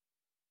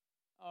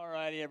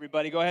righty,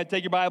 everybody. Go ahead,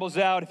 take your Bibles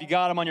out. If you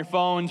got them on your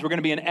phones, we're going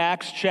to be in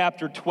Acts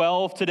chapter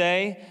 12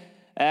 today.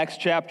 Acts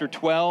chapter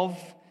 12.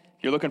 If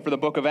you're looking for the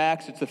book of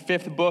Acts, it's the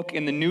fifth book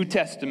in the New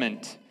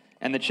Testament.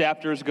 And the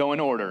chapters go in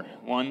order.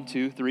 1,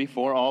 2, 3,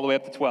 4, all the way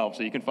up to 12.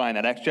 So you can find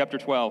that. Acts chapter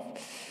 12.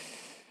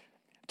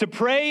 To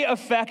pray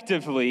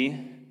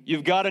effectively,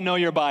 you've got to know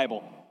your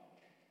Bible.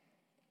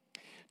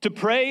 To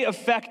pray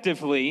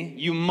effectively,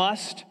 you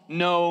must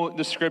know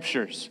the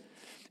Scriptures.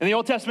 In the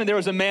Old Testament, there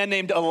was a man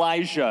named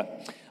Elijah.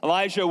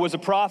 Elijah was a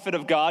prophet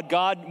of God.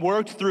 God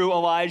worked through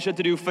Elijah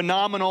to do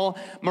phenomenal,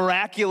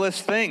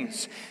 miraculous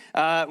things.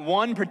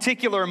 One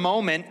particular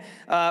moment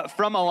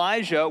from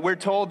Elijah, we're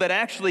told that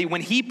actually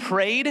when he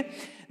prayed,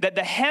 that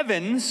the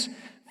heavens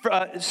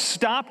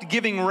stopped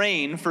giving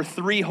rain for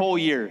 3 whole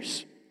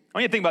years. I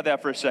want you to think about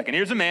that for a second.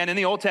 Here's a man in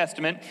the Old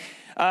Testament.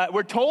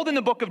 We're told in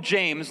the book of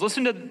James,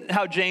 listen to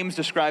how James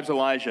describes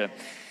Elijah.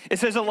 It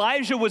says,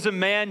 Elijah was a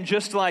man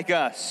just like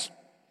us.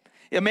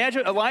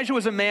 Imagine Elijah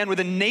was a man with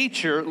a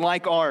nature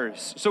like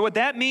ours. So what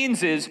that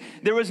means is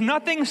there was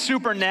nothing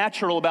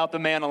supernatural about the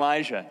man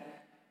Elijah.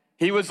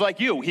 He was like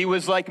you. He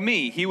was like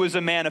me. He was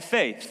a man of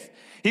faith.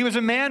 He was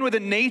a man with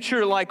a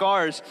nature like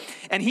ours,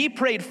 and he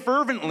prayed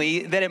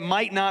fervently that it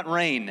might not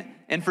rain.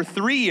 And for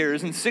 3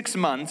 years and 6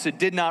 months, it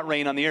did not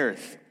rain on the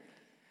earth.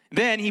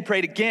 Then he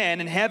prayed again,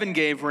 and heaven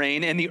gave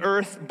rain, and the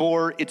earth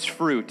bore its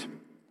fruit.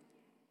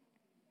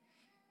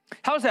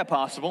 How is that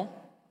possible?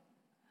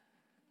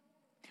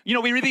 You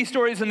know, we read these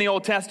stories in the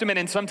Old Testament,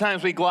 and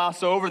sometimes we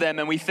gloss over them,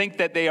 and we think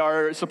that they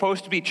are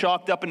supposed to be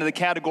chalked up into the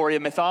category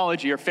of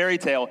mythology or fairy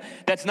tale.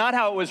 That's not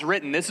how it was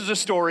written. This is a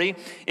story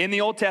in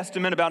the Old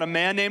Testament about a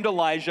man named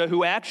Elijah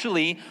who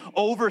actually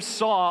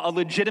oversaw a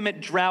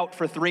legitimate drought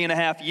for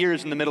 3.5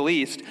 years in the Middle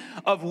East,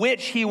 of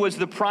which he was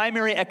the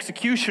primary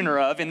executioner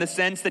of, in the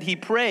sense that he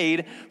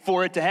prayed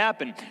for it to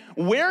happen.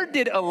 Where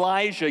did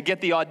Elijah get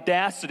the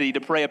audacity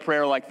to pray a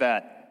prayer like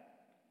that?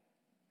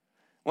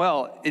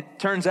 Well, it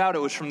turns out it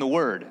was from the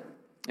Word.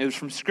 It was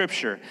from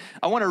Scripture.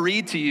 I want to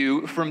read to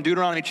you from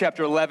Deuteronomy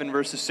chapter 11,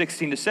 verses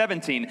 16 to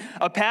 17,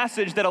 a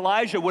passage that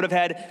Elijah would have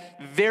had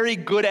very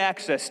good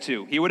access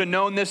to. He would have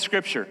known this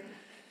Scripture.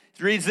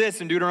 It reads this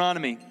in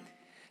Deuteronomy.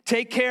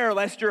 Take care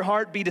lest your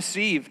heart be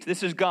deceived.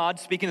 This is God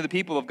speaking to the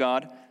people of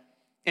God.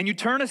 And you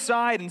turn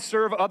aside and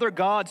serve other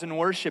gods and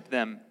worship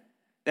them.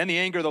 Then the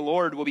anger of the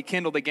Lord will be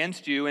kindled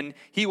against you, and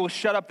he will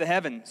shut up the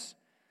heavens,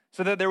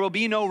 so that there will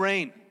be no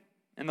rain.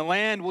 And the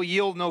land will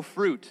yield no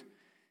fruit,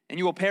 and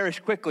you will perish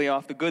quickly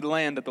off the good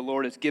land that the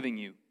Lord is giving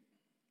you.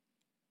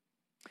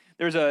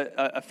 There's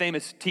a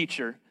famous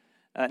teacher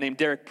named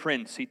Derek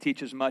Prince. He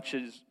teaches much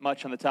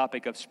on the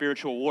topic of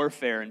spiritual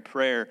warfare and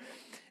prayer.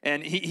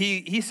 And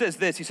he says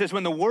this. He says,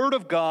 when the Word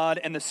of God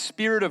and the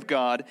Spirit of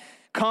God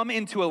come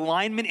into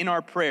alignment in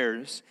our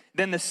prayers,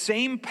 then the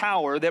same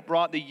power that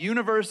brought the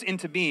universe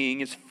into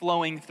being is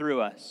flowing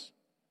through us.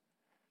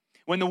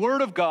 When the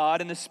Word of God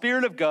and the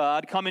Spirit of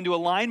God come into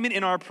alignment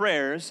in our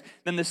prayers,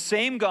 then the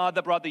same God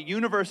that brought the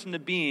universe into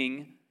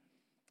being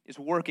is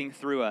working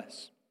through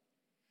us.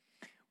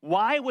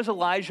 Why was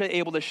Elijah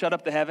able to shut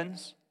up the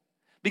heavens?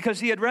 Because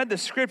he had read the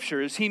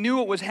Scriptures, he knew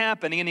what was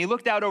happening, and he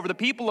looked out over the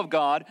people of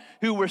God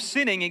who were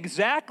sinning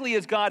exactly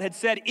as God had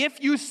said,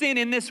 if you sin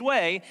in this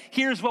way,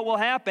 here's what will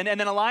happen. And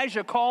then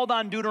Elijah called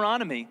on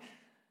Deuteronomy,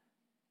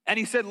 and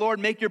he said, Lord,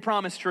 make your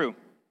promise true.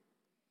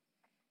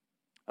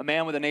 A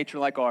man with a nature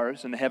like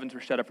ours, and the heavens were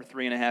shut up for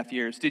 3.5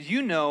 years. Did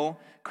you know,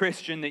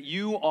 Christian, that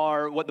you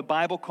are what the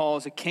Bible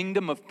calls a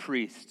kingdom of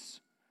priests?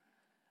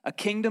 A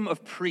kingdom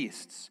of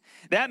priests.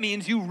 That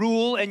means you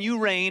rule and you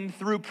reign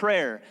through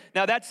prayer.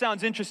 Now that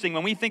sounds interesting.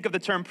 When we think of the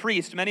term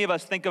priest, many of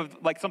us think of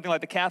like something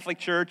like the Catholic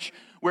Church,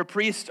 where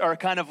priests are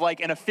kind of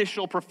like an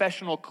official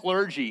professional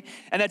clergy.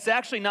 And that's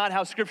actually not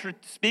how Scripture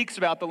speaks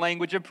about the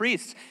language of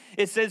priests.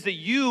 It says that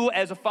you,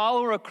 as a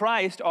follower of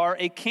Christ, are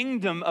a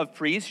kingdom of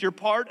priests. You're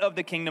part of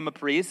the kingdom of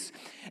priests.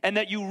 And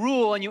that you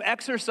rule and you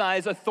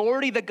exercise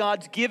authority that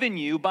God's given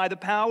you by the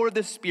power of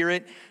the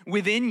Spirit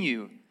within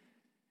you.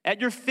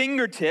 At your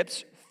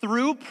fingertips,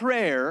 through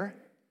prayer,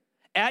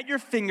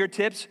 is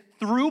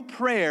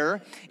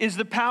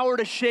the power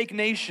to shake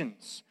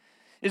nations,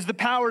 is the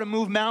power to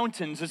move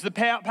mountains, is the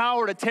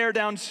power to tear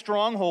down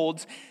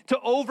strongholds, to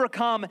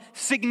overcome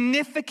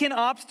significant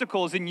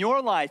obstacles in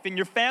your life, in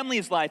your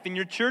family's life, in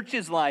your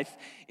church's life,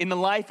 in the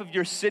life of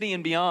your city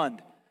and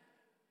beyond.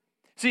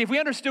 See, if we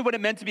understood what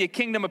it meant to be a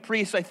kingdom of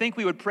priests, I think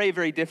we would pray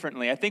very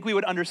differently. I think we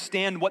would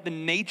understand what the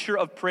nature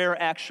of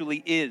prayer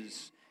actually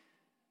is.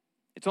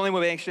 It's only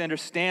when we actually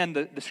understand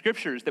the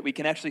Scriptures that we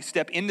can actually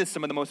step into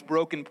some of the most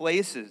broken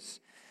places.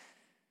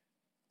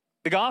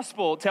 The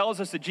gospel tells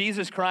us that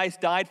Jesus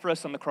Christ died for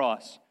us on the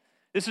cross.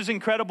 This is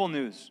incredible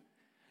news.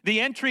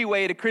 The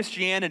entryway to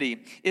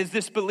Christianity is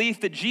this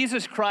belief that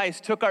Jesus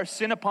Christ took our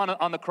sin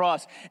on the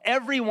cross.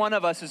 Every one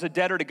of us is a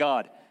debtor to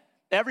God.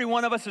 Every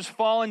one of us has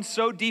fallen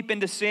so deep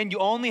into sin, you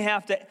only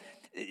have to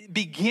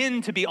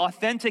begin to be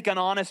authentic and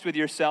honest with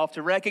yourself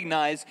to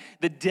recognize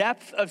the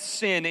depth of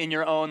sin in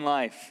your own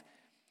life.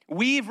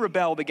 We've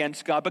rebelled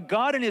against God, but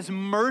God in His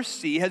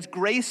mercy has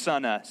grace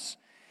on us.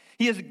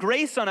 He has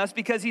grace on us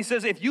because he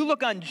says, if you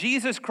look on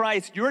Jesus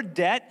Christ, your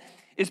debt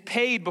is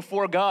paid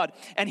before God.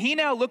 And he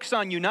now looks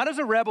on you not as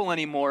a rebel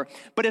anymore,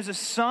 but as a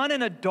son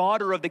and a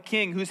daughter of the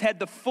King who's had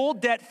the full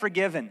debt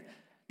forgiven.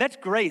 That's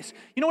grace.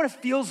 You know what it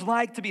feels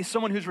like to be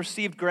someone who's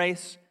received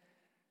grace?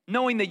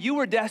 Knowing that you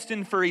were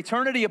destined for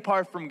eternity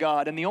apart from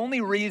God, and the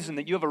only reason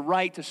that you have a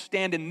right to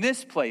stand in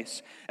this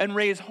place and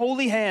raise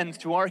holy hands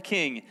to our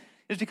King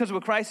is because of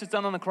what Christ has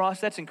done on the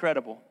cross. That's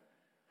incredible.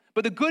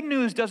 But the good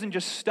news doesn't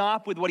just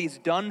stop with what he's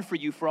done for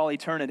you for all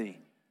eternity.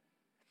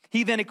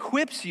 He then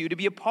equips you to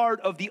be a part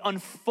of the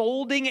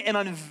unfolding and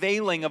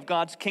unveiling of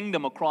God's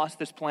kingdom across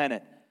this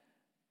planet,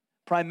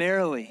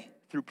 primarily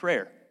through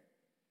prayer.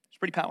 It's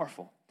pretty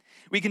powerful.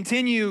 We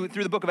continue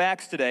through the book of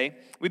Acts today.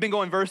 We've been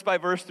going verse by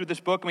verse through this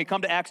book, and we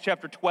come to Acts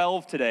chapter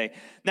 12 today.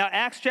 Now,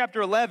 Acts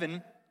chapter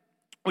 11,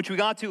 which we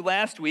got to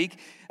last week,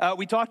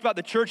 we talked about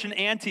the church in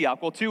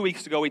Antioch. Well, 2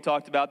 weeks ago we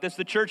talked about this,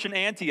 the church in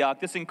Antioch,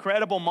 this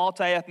incredible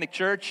multi-ethnic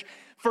church,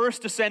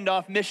 first to send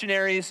off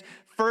missionaries,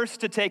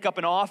 first to take up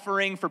an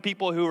offering for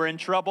people who are in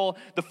trouble,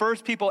 the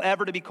first people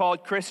ever to be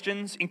called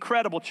Christians.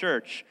 Incredible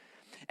church.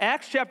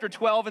 Acts chapter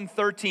 12 and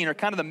 13 are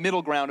kind of the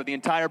middle ground of the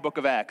entire book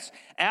of Acts.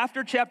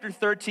 After chapter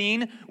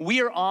 13,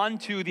 we are on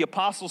to the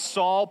Apostle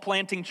Saul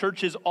planting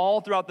churches all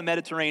throughout the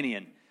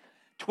Mediterranean.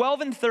 12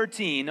 and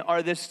 13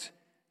 are this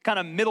kind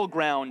of middle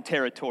ground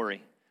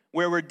territory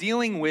where we're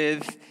dealing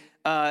with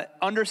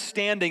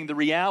understanding the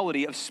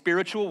reality of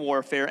spiritual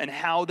warfare and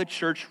how the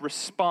church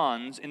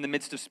responds in the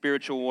midst of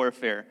spiritual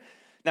warfare.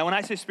 Now, when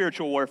I say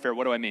spiritual warfare,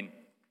 what do I mean?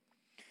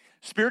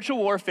 Spiritual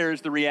warfare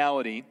is the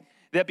reality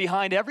that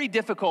behind every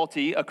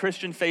difficulty a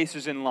Christian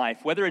faces in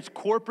life, whether it's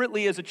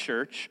corporately as a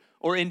church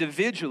or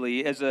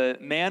individually as a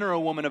man or a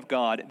woman of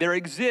God, there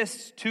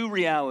exists two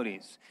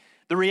realities.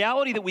 The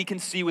reality that we can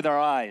see with our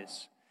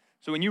eyes.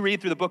 So when you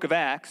read through the book of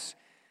Acts,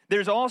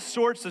 there's all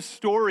sorts of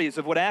stories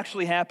of what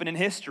actually happened in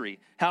history,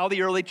 how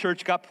the early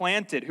church got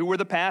planted, who were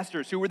the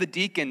pastors, who were the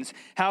deacons,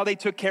 how they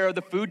took care of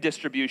the food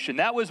distribution.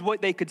 That was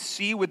what they could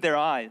see with their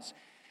eyes.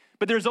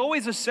 But there's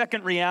always a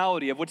second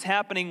reality of what's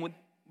happening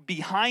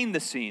behind the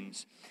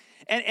scenes.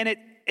 And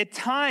at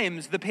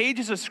times, the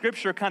pages of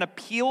Scripture kind of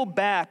peel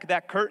back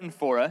that curtain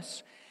for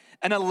us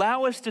and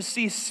allow us to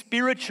see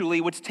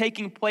spiritually what's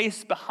taking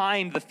place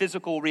behind the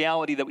physical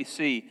reality that we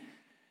see.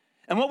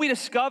 And what we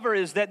discover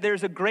is that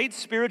there's a great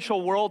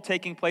spiritual world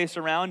taking place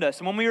around us.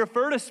 And when we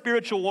refer to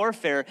spiritual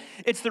warfare,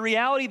 it's the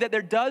reality that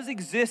there does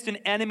exist an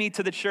enemy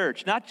to the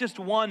church, not just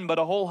one, but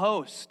a whole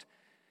host.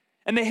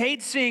 And they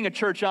hate seeing a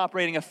church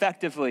operating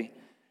effectively.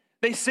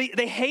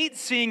 They hate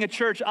seeing a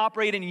church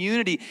operate in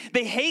unity.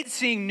 They hate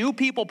seeing new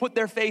people put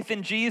their faith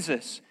in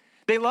Jesus.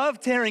 They love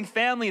tearing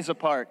families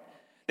apart.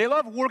 They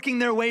love working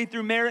their way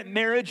through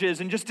marriages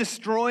and just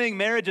destroying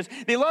marriages.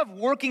 They love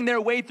working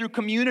their way through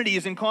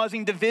communities and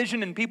causing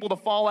division and people to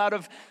fall out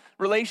of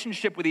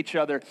relationship with each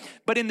other.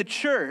 But in the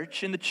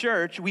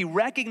church, we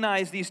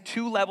recognize these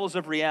two levels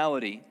of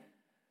reality.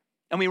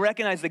 And we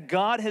recognize that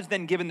God has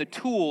then given the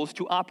tools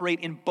to operate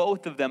in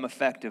both of them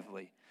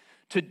effectively.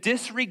 To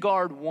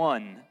disregard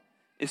one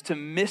is to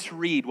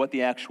misread what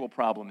the actual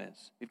problem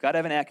is. We've got to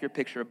have an accurate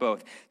picture of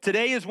both.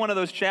 Today is one of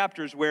those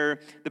chapters where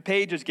the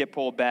pages get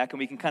pulled back and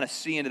we can kind of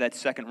see into that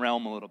second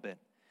realm a little bit.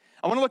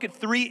 I want to look at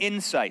three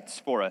insights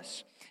for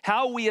us.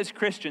 How we as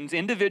Christians,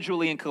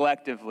 individually and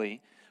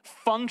collectively,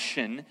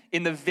 function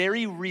in the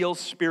very real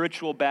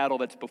spiritual battle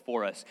that's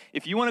before us.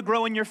 If you want to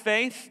grow in your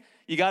faith,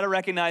 you got to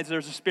recognize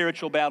there's a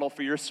spiritual battle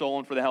for your soul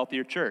and for the health of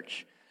your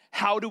church.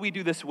 How do we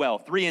do this well?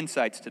 Three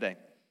insights today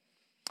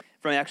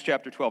from Acts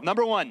chapter 12.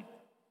 Number one,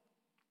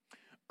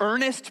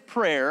 earnest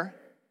prayer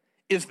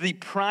is the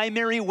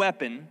primary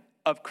weapon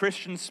of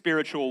Christian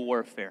spiritual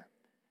warfare.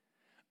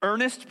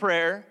 Earnest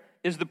prayer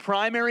is the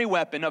primary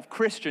weapon of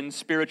Christian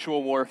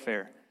spiritual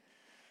warfare.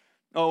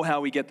 Oh,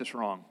 how we get this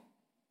wrong.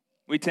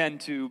 We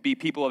tend to be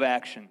people of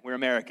action. We're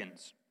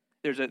Americans.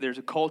 There's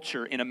a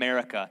culture in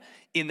America,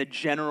 in the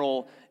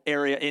general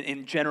area,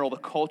 in general, the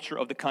culture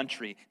of the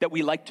country, that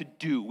we like to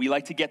do. We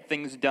like to get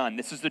things done.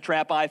 This is the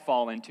trap I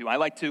fall into. I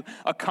like to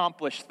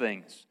accomplish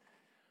things.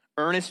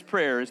 Earnest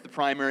prayer is the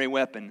primary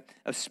weapon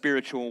of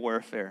spiritual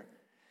warfare.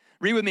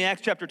 Read with me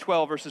Acts chapter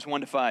 12, verses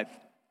 1 to 5.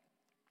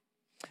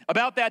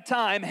 About that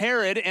time,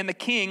 Herod and the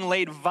king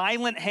laid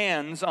violent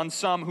hands on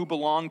some who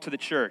belonged to the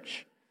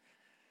church.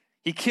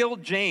 He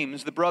killed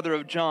James, the brother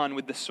of John,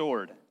 with the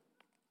sword.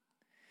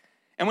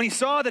 And when he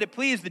saw that it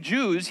pleased the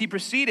Jews, he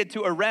proceeded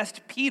to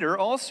arrest Peter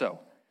also.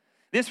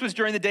 This was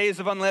during the days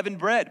of unleavened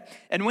bread.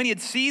 And when he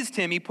had seized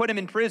him, he put him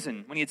in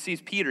prison. When he had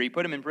seized Peter, he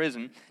put him in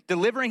prison,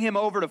 delivering him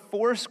over to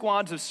 4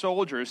 squads of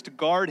soldiers to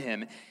guard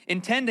him,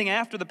 intending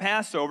after the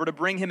Passover to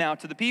bring him out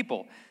to the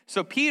people.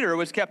 So Peter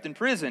was kept in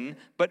prison,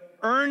 but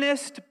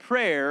earnest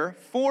prayer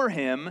for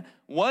him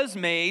was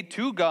made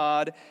to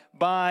God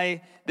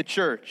by the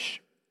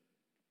church.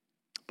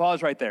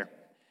 Pause right there.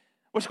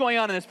 What's going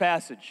on in this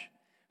passage?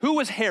 Who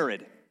was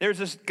Herod? There's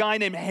this guy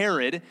named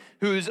Herod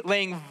who's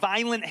laying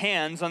violent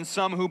hands on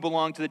some who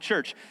belong to the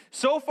church.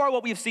 So far,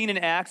 what we've seen in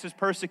Acts is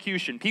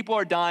persecution. People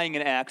are dying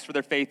in Acts for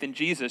their faith in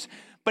Jesus.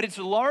 But it's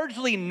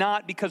largely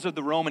not because of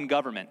the Roman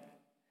government.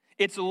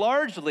 It's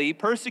largely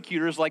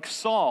persecutors like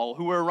Saul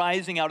who were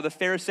rising out of the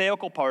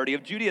Pharisaical party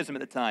of Judaism at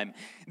the time.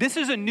 This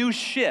is a new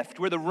shift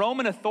where the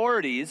Roman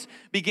authorities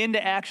begin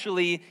to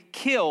actually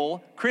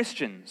kill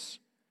Christians.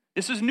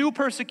 This is new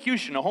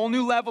persecution, a whole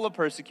new level of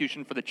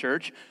persecution for the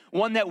church,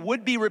 one that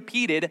would be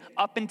repeated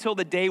up until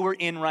the day we're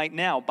in right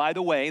now. By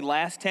the way,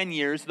 last 10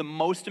 years, the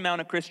most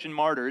amount of Christian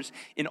martyrs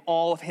in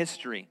all of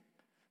history.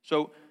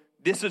 So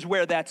this is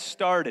where that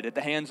started, at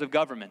the hands of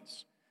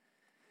governments.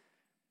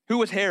 Who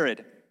was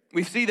Herod?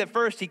 We see that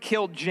first he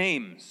killed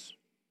James.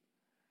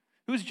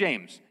 Who's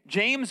James?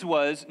 James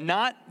was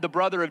not the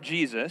brother of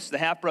Jesus, the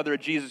half-brother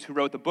of Jesus who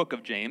wrote the book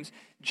of James.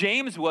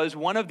 James was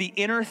one of the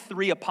inner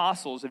three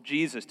apostles of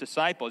Jesus,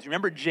 disciples. You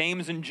remember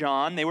James and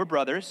John, they were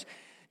brothers.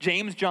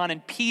 James, John,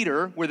 and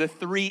Peter were the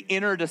three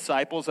inner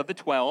disciples of the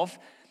 12.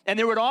 And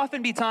there would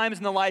often be times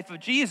in the life of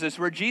Jesus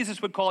where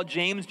Jesus would call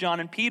James, John,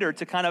 and Peter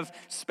to kind of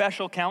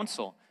special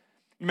counsel.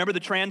 Remember the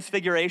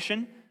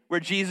transfiguration, where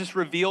Jesus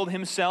revealed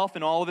himself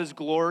in all of his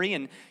glory,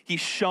 and he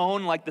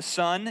shone like the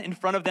sun in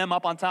front of them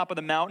up on top of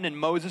the mountain, and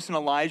Moses and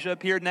Elijah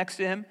appeared next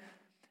to him?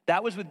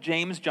 That was with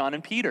James, John,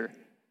 and Peter.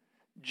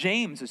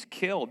 James is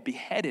killed,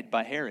 beheaded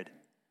by Herod.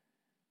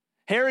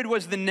 Herod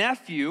was the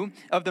nephew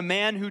of the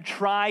man who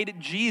tried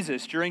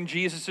Jesus during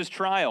Jesus'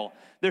 trial.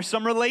 There's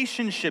some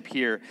relationship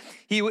here.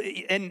 He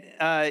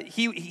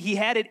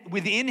had it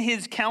within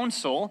his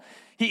council.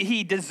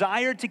 He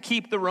desired to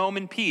keep the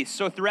Roman peace.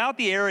 So throughout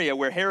the area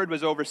where Herod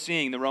was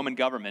overseeing the Roman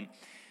government,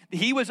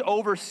 he was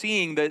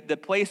overseeing the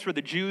place where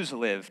the Jews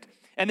lived.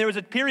 And there was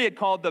a period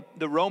called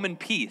the Roman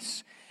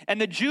peace. And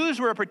the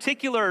Jews were a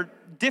particular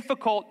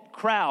difficult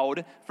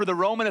crowd for the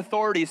Roman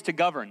authorities to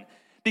govern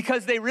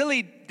because they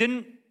really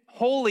didn't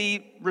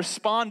wholly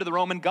respond to the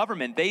Roman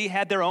government. They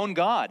had their own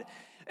God.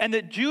 And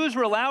the Jews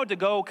were allowed to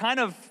go kind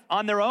of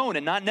on their own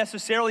and not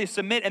necessarily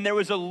submit. And there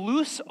was a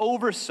loose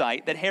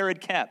oversight that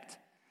Herod kept.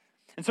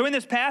 And so in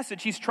this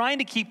passage, he's trying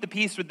to keep the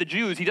peace with the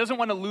Jews. He doesn't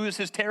want to lose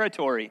his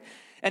territory.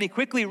 And he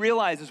quickly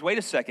realizes, wait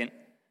a second,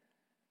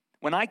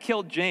 when I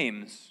killed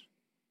James,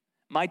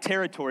 my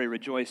territory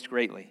rejoiced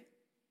greatly.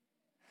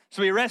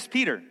 So he arrests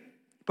Peter,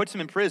 puts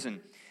him in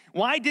prison.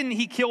 Why didn't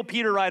he kill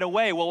Peter right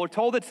away? Well, we're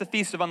told it's the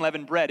Feast of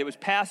Unleavened Bread. It was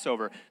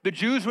Passover. The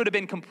Jews would have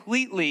been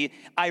completely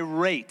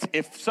irate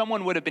if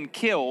someone would have been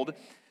killed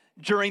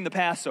during the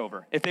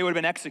Passover, if they would have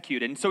been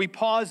executed. And so he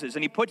pauses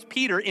and he puts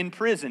Peter in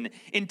prison,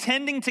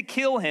 intending to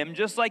kill him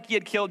just like he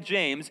had killed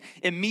James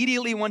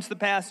immediately once the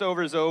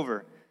Passover is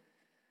over.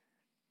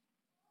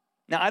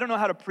 Now, I don't know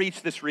how to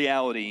preach this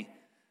reality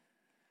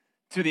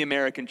to the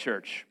American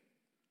church.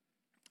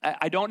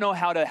 I don't know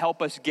how to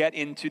help us get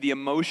into the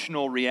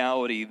emotional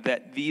reality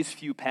that these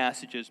few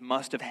passages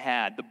must have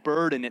had, the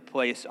burden it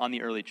placed on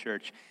the early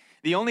church.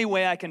 The only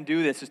way I can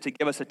do this is to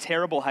give us a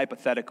terrible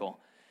hypothetical.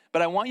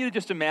 But I want you to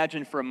just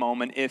imagine for a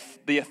moment if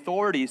the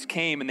authorities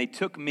came and they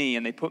took me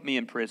and they put me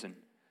in prison.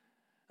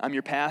 I'm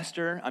your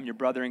pastor, I'm your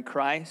brother in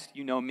Christ,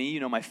 you know me, you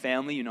know my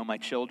family, you know my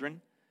children.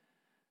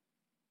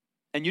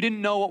 And you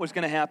didn't know what was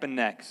going to happen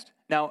next.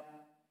 Now,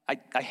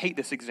 I hate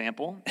this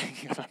example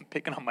because I'm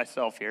picking on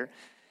myself here.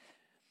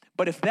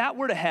 But if that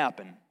were to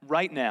happen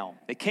right now,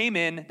 they came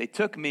in, they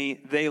took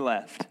me, they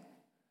left.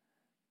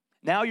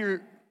 Now I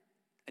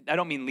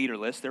don't mean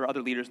leaderless, there are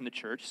other leaders in the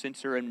church.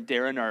 Sincer and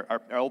Darren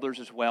are elders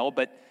as well,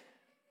 but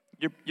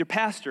your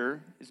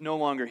pastor is no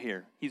longer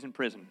here. He's in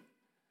prison.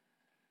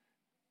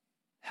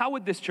 How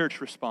would this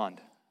church respond?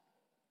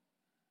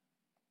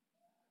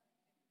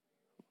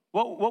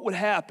 What would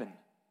happen?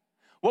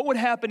 What would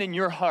happen in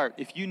your heart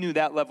if you knew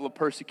that level of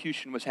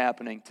persecution was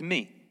happening to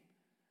me?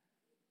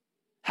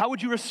 How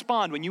would you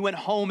respond when you went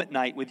home at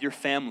night with your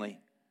family?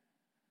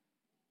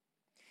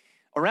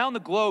 Around the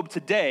globe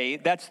today,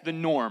 that's the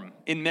norm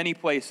in many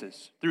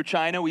places. Through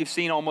China, we've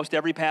seen almost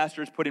every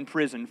pastor is put in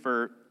prison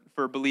for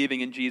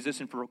believing in Jesus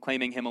and for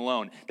proclaiming him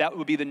alone. That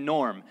would be the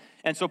norm.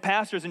 And so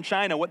pastors in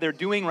China, what they're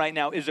doing right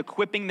now is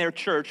equipping their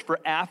church for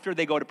after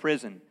they go to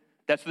prison.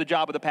 That's the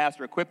job of the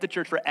pastor, equip the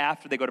church for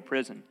after they go to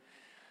prison.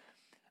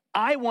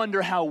 I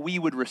wonder how we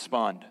would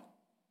respond.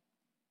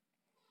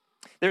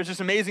 There's this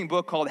amazing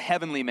book called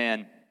Heavenly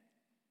Man.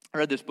 I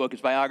read this book.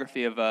 It's a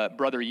biography of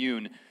Brother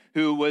Yun,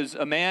 who was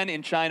a man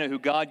in China who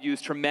God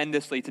used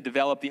tremendously to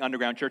develop the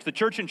underground church. The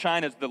church in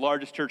China is the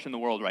largest church in the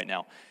world right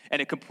now,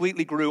 and it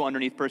completely grew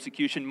underneath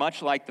persecution,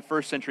 much like the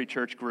first century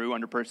church grew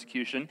under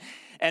persecution.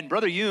 And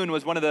Brother Yun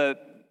was one of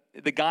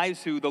the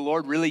guys who the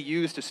Lord really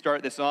used to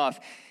start this off.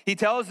 He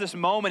tells this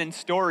moment in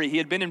story. He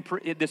had been in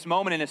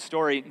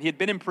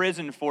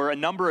prison for a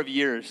number of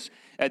years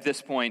at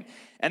this point.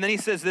 And then he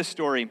says this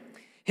story.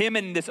 Him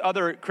and this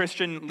other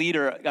Christian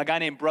leader, a guy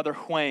named Brother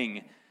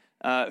Huang,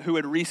 who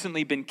had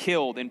recently been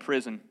killed in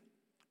prison.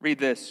 Read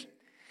this.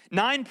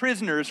 9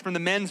 prisoners from the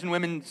men's and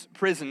women's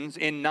prisons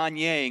in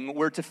Nanyang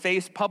were to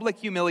face public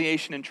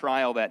humiliation and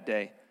trial that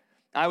day.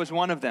 I was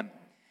one of them.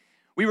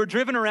 We were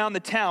driven around the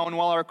town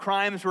while our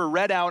crimes were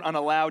read out on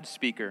a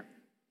loudspeaker.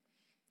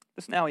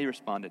 Listen how he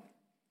responded.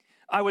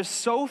 I was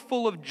so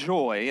full of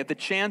joy at the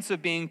chance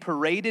of being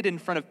paraded in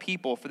front of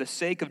people for the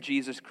sake of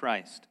Jesus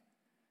Christ.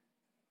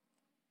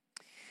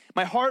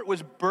 My heart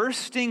was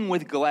bursting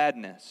with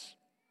gladness.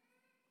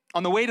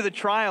 On the way to the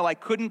trial, I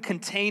couldn't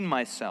contain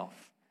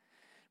myself.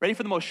 Ready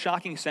for the most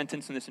shocking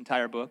sentence in this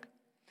entire book?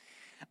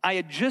 I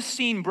had just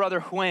seen Brother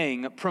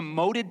Huang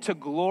promoted to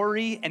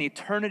glory, and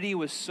eternity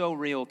was so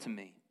real to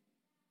me.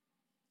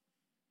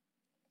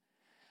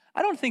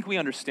 I don't think we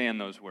understand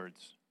those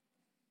words.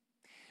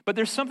 But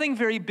there's something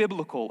very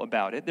biblical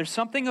about it. There's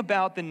something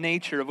about the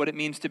nature of what it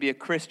means to be a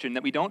Christian,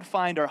 that we don't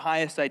find our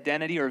highest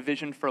identity or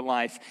vision for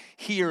life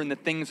here in the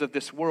things of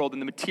this world, in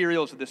the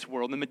materials of this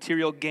world, in the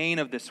material gain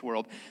of this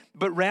world.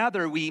 But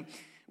rather, we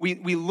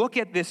look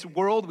at this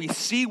world, we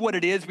see what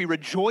it is, we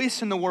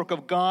rejoice in the work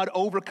of God,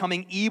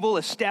 overcoming evil,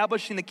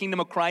 establishing the kingdom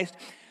of Christ.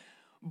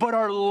 But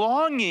our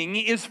longing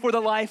is for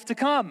the life to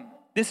come.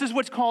 This is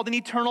what's called an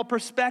eternal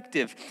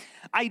perspective.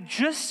 I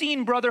just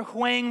seen Brother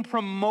Huang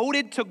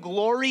promoted to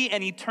glory,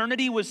 and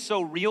eternity was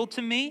so real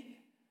to me.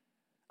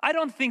 I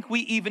don't think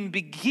we even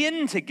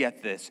begin to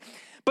get this.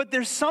 But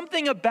there's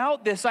something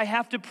about this I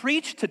have to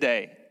preach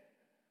today.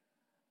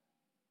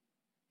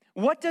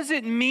 What does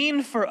it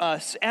mean for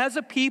us as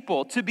a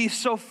people to be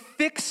so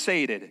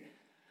fixated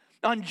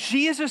on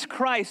Jesus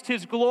Christ,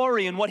 his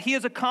glory, and what he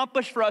has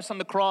accomplished for us on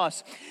the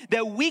cross,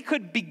 that we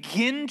could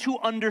begin to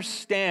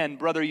understand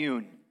Brother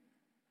Yun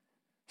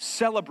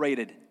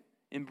celebrated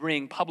and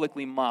being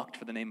publicly mocked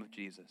for the name of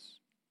Jesus?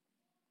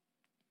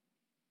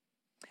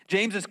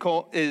 James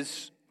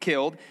is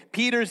killed.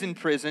 Peter's in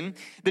prison.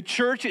 The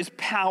church is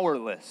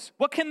powerless.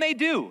 What can they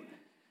do?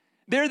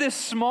 They're this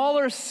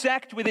smaller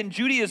sect within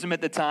Judaism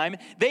at the time.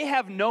 They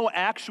have no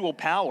actual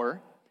power.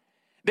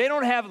 They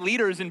don't have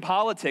leaders in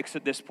politics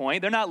at this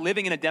point. They're not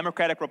living in a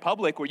democratic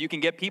republic where you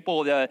can get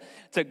people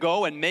to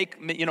go and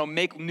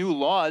make new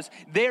laws.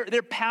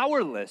 They're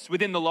powerless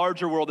within the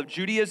larger world of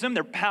Judaism.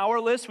 They're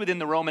powerless within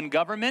the Roman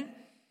government.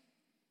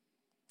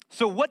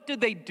 So what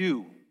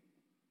do?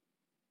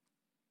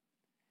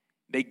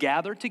 They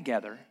gather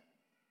together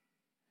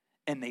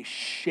and they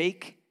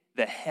shake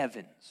the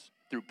heavens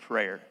through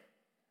prayer.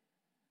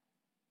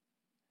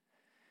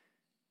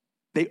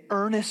 They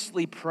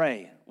earnestly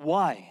pray.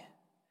 Why?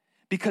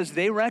 Because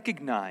they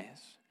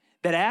recognize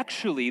that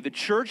actually the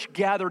church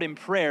gathered in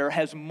prayer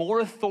has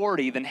more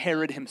authority than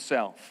Herod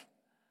himself.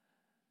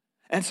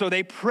 And so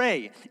they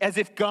pray as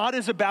if God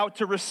is about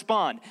to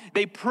respond.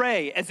 They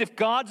pray as if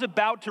God's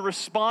about to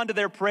respond to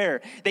their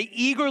prayer. They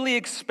eagerly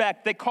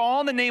expect, they call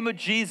on the name of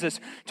Jesus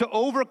to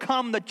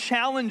overcome the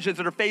challenges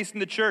that are facing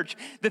the church,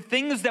 the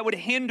things that would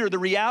hinder the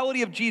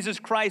reality of Jesus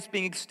Christ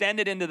being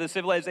extended into the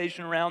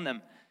civilization around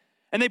them.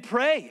 And they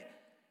pray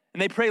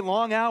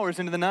long hours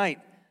into the night.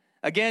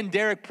 Again,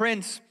 Derek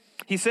Prince,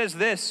 he says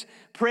this: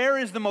 prayer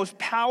is the most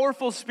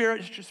powerful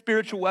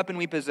spiritual weapon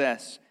we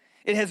possess.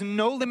 It has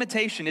no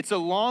limitation. It's a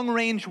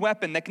long-range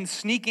weapon that can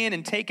sneak in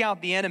and take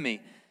out the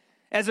enemy.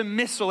 As a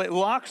missile, it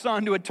locks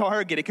onto a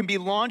target. It can be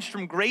launched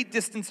from great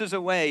distances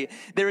away.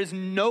 There is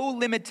no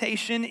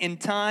limitation in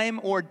time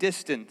or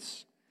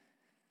distance.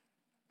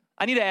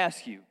 I need to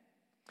ask you,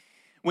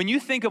 when you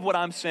think of what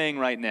I'm saying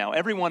right now,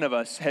 every one of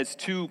us has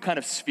two kind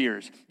of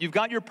spheres. You've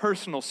got your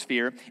personal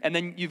sphere, and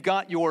then you've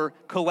got your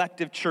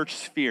collective church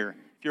sphere,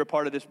 if you're a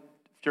part of this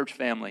church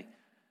family.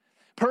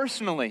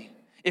 Personally,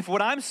 if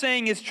what I'm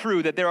saying is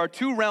true, that there are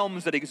two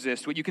realms that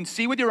exist, what you can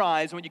see with your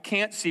eyes and what you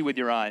can't see with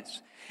your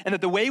eyes, and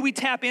that the way we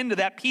tap into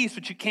that piece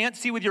which you can't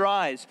see with your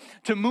eyes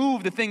to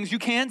move the things you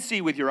can't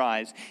see with your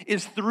eyes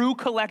is through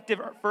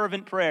collective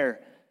fervent prayer,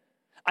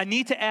 I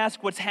need to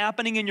ask what's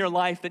happening in your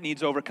life that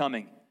needs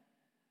overcoming.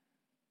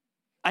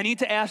 I need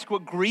to ask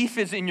what grief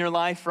is in your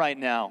life right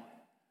now.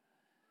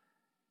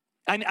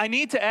 I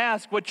need to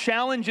ask what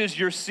challenges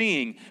you're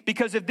seeing,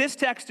 because if this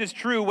text is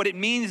true, what it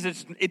means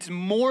is it's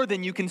more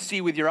than you can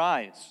see with your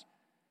eyes.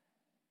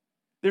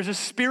 There's a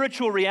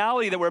spiritual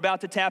reality that we're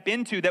about to tap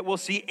into that we'll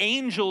see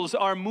angels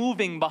are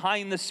moving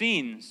behind the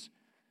scenes.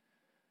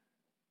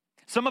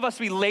 Some of us,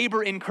 we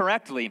labor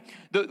incorrectly.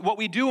 What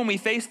we do when we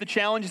face the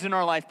challenges in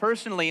our life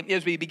personally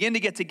is we begin to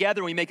get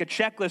together and we make a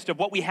checklist of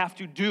what we have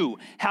to do,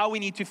 how we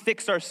need to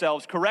fix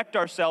ourselves, correct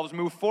ourselves,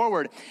 move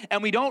forward.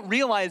 And we don't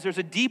realize there's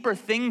a deeper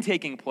thing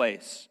taking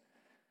place.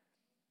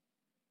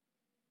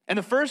 And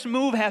the first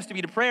move has to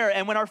be to prayer.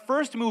 And when our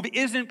first move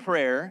isn't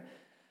prayer,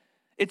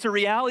 it's a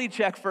reality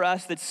check for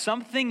us that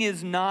something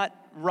is not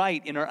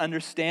right in our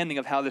understanding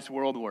of how this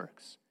world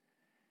works.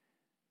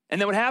 And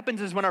then what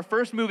happens is when our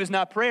first move is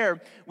not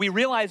prayer, we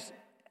realize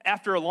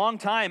after a long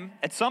time,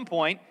 at some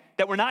point,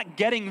 that we're not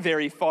getting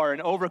very far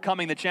in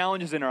overcoming the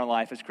challenges in our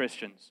life as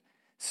Christians.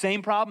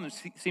 Same problems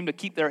seem to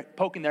keep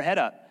poking their head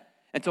up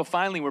until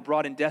finally we're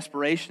brought in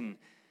desperation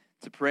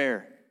to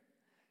prayer.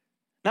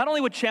 Not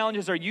only what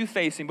challenges are you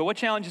facing, but what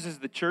challenges is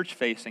the church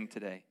facing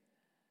today?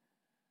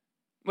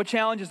 What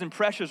challenges and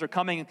pressures are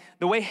coming?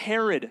 The way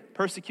Herod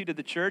persecuted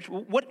the church,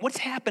 what's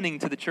happening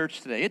to the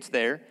church today? It's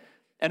there.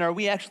 And are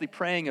we actually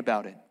praying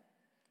about it?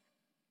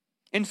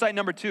 Insight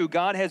number 2,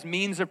 God has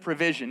means of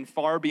provision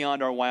far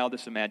beyond our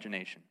wildest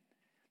imagination.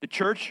 The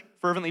church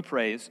fervently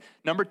prays.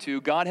 Number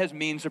 2, God has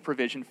means of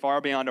provision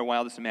far beyond our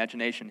wildest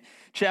imagination.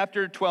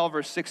 Chapter 12,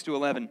 verse 6 to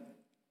 11.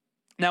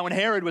 Now, when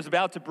Herod was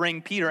about to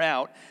bring Peter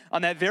out,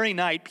 on that very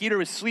night, Peter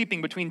was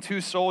sleeping between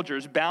 2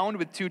 soldiers, bound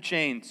with 2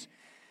 chains.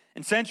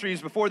 And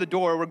sentries before the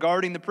door were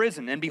guarding the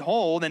prison. And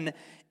behold, an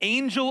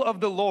angel of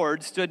the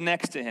Lord stood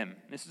next to him.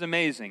 This is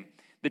amazing.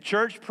 The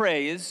church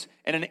prays,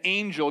 and an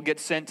angel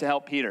gets sent to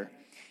help Peter.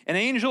 An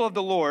angel of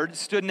the Lord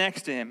stood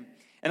next to him,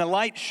 and a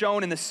light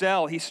shone in the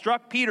cell. He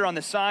struck Peter on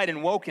the side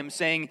and woke him,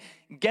 saying,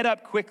 "Get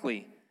up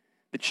quickly."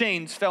 The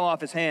chains fell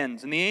off his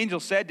hands, and the angel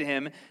said to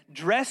him,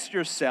 "Dress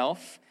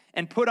yourself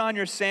and put on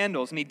your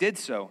sandals." And he did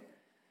so.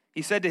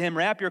 He said to him,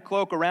 "Wrap your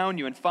cloak around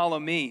you and follow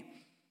me."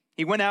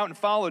 He went out and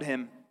followed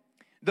him,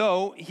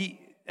 though he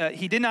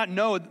did not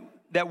know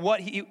that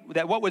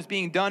what was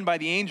being done by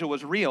the angel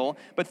was real,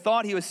 but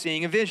thought he was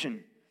seeing a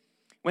vision.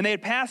 When they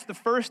had passed the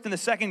first and the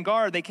second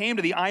guard, they came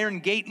to the iron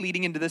gate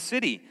leading into the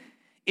city.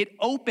 It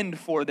opened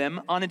for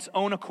them on its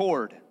own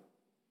accord.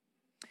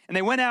 And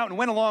they went out and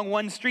went along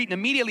one street, and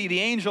immediately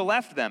the angel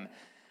left them.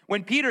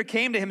 When Peter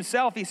came to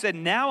himself, he said,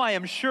 "Now I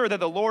am sure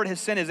that the Lord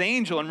has sent his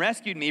angel and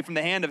rescued me from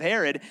the hand of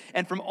Herod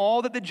and from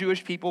all that the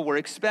Jewish people were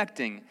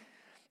expecting."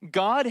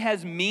 God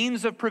has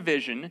means of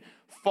provision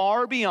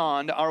far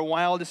beyond our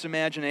wildest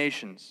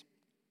imaginations.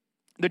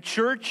 The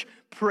church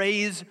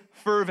prays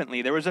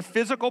fervently. There was a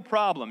physical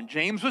problem.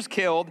 James was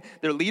killed.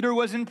 Their leader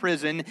was in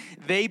prison.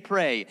 They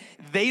pray.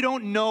 They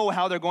don't know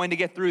how they're going to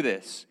get through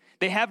this.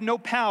 They have no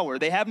power.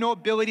 They have no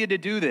ability to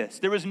do this.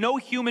 There was no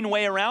human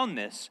way around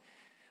this.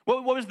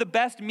 What was the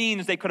best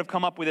means they could have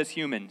come up with as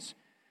humans?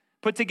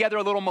 Put together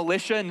a little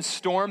militia and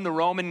storm the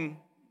Roman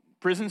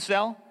prison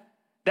cell?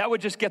 That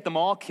would just get them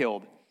all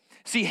killed.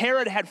 See,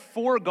 Herod had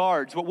 4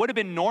 guards. What would have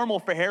been normal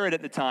for Herod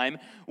at the time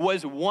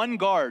was 1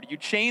 guard. You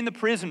chain the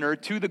prisoner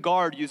to the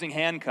guard using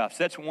handcuffs.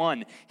 That's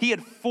 1. He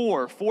had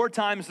 4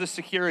 times the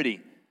security.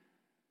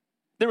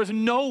 There was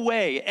no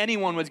way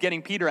anyone was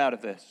getting Peter out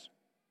of this,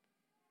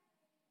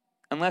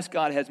 unless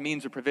God has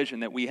means of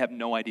provision that we have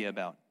no idea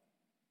about.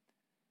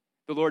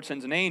 The Lord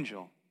sends an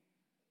angel.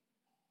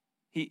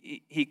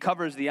 He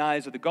covers the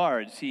eyes of the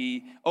guards.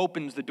 He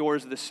opens the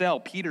doors of the cell.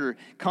 Peter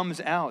comes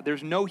out.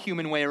 There's no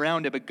human way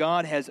around it, but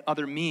God has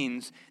other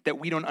means that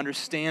we don't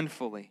understand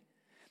fully.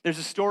 There's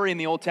a story in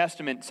the Old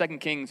Testament,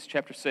 2 Kings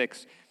chapter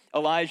 6.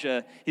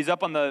 Elijah, he's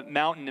up on the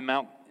mountain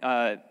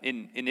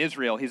in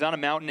Israel. He's on a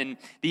mountain, and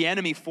the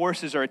enemy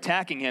forces are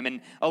attacking him, and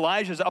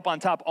Elijah's up on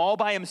top all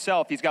by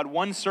himself. He's got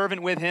 1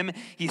 servant with him.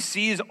 He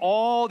sees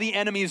all the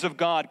enemies of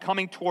God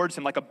coming towards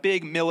him like a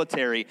big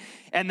military,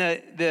 and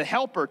the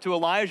helper to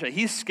Elijah,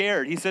 he's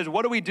scared. He says,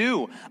 "What do we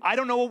do? I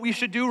don't know what we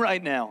should do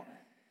right now."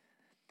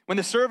 When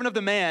the servant of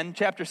the man,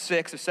 chapter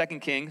 6 of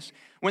 2 Kings,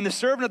 when the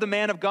servant of the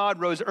man of God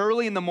rose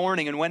early in the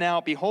morning and went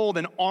out, behold,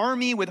 an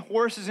army with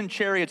horses and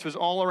chariots was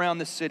all around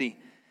the city.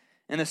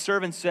 And the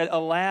servant said,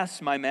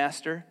 "Alas, my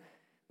master,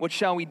 what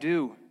shall we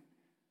do?"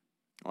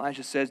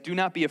 Elijah says, "Do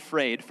not be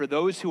afraid, for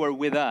those who are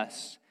with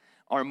us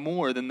are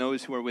more than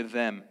those who are with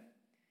them."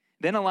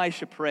 Then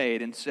Elisha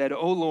prayed and said,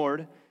 "O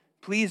Lord,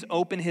 please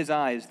open his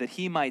eyes that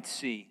he might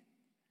see."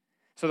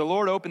 So the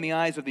Lord opened the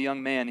eyes of the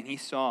young man, and he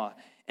saw.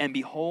 And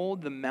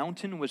behold, the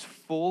mountain was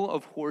full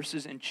of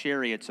horses and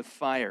chariots of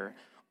fire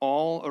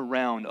all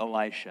around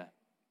Elisha.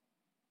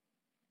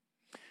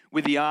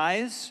 With the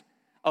eyes,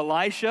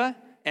 Elisha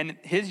and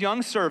his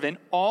young servant,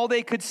 all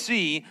they could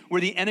see were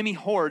the enemy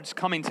hordes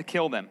coming to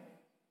kill them.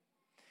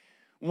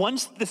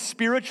 Once the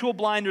spiritual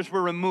blinders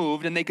were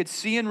removed and they could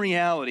see in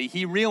reality,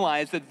 he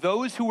realized that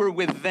those who were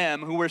with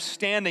them, who were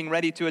standing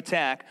ready to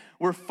attack,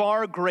 were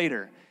far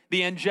greater.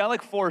 The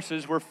angelic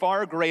forces were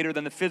far greater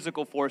than the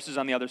physical forces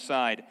on the other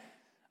side.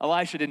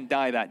 Elisha didn't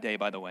die that day,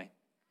 by the way.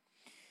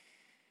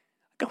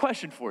 A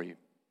question for you.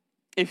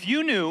 If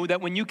you knew that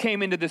when you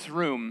came into this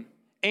room,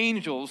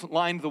 angels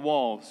lined the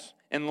walls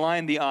and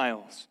lined the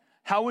aisles,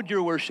 how would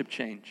your worship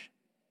change?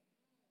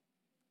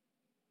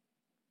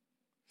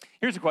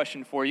 Here's a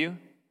question for you.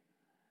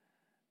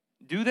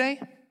 Do they?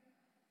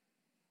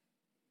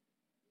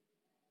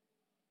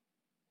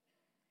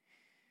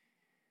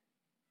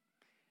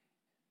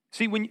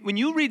 See, when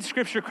you read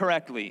Scripture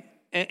correctly,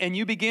 and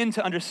you begin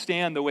to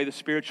understand the way the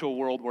spiritual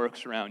world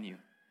works around you,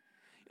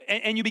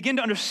 and you begin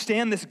to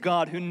understand this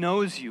God who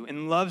knows you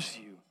and loves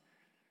you,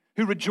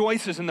 who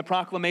rejoices in the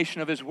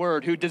proclamation of his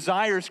word, who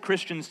desires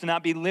Christians to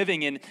not be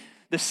living in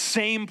the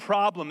same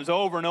problems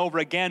over and over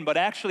again, but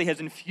actually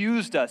has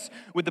infused us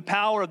with the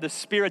power of the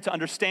Spirit to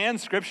understand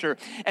Scripture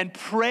and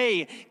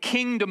pray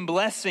kingdom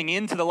blessing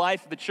into the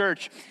life of the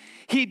church.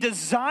 He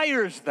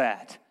desires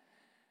that.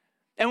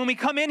 And when we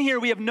come in here,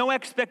 we have no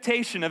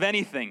expectation of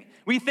anything.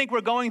 We think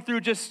we're going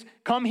through just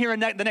come here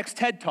and the next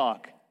TED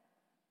Talk.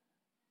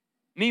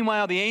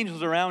 Meanwhile, the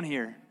angels around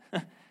here,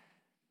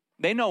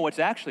 they know what's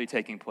actually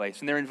taking place,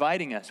 and they're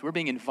inviting us. We're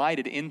being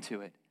invited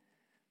into it.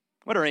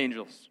 What are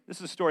angels? This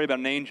is a story about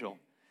an angel.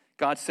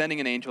 God sending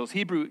an angel.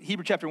 Hebrew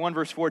chapter 1,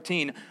 verse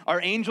 14.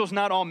 Are angels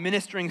not all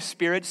ministering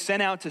spirits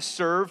sent out to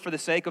serve for the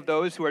sake of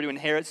those who are to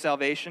inherit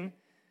salvation?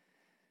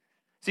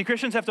 See,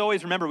 Christians have to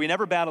always remember we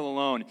never battle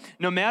alone.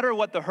 No matter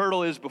what the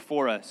hurdle is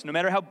before us, no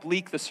matter how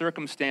bleak the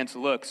circumstance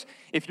looks,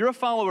 if you're a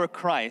follower of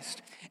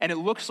Christ and it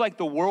looks like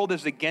the world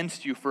is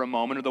against you for a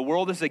moment, or the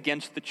world is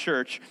against the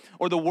church,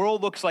 or the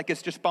world looks like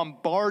it's just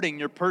bombarding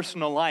your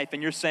personal life,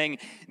 and you're saying,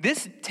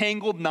 this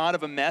tangled knot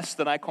of a mess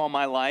that I call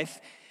my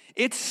life,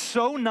 it's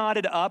so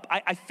knotted up,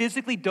 I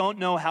physically don't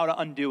know how to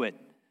undo it.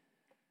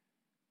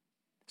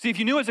 See, if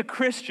you knew as a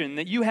Christian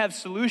that you have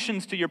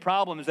solutions to your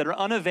problems that are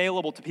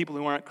unavailable to people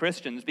who aren't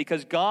Christians,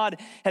 because God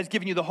has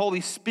given you the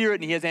Holy Spirit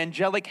and He has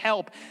angelic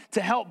help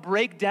to help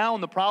break down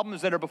the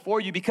problems that are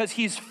before you, because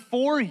He's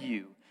for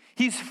you.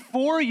 He's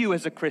for you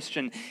as a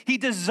Christian. He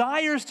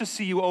desires to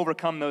see you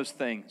overcome those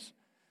things.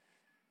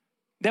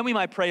 Then we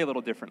might pray a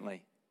little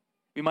differently.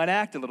 We might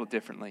act a little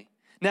differently.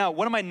 Now,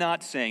 what am I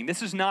not saying?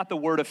 This is not the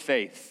word of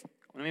faith.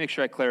 Let me make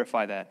sure I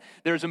clarify that.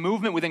 There's a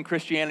movement within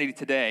Christianity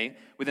today,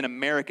 within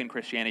American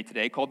Christianity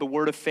today, called the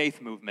Word of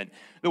Faith movement.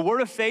 The Word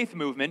of Faith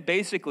movement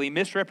basically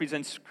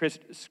misrepresents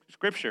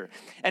Scripture.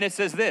 And it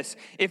says this: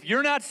 if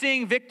you're not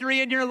seeing victory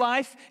in your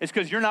life, it's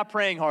because you're not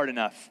praying hard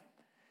enough.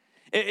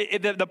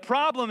 The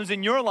problems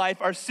in your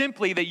life are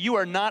simply that you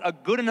are not a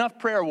good enough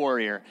prayer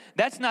warrior.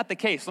 That's not the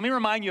case. Let me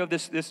remind you of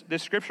this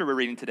scripture we're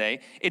reading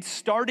today. It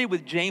started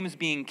with James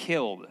being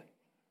killed.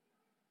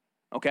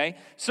 Okay?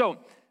 So,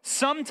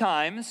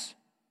 sometimes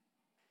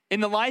in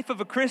the life of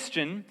a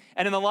Christian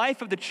and in the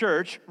life of the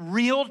church,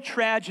 real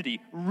tragedy,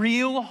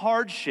 real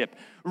hardship,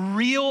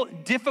 real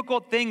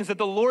difficult things that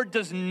the Lord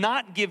does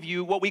not give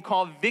you what we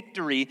call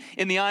victory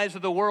in the eyes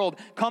of the world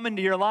come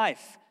into your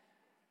life.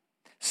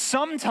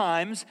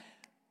 Sometimes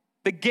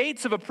the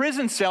gates of a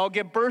prison cell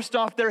get burst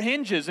off their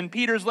hinges and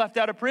Peter's left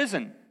out of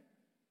prison.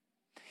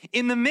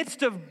 In the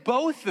midst of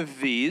both of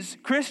these,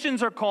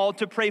 Christians are called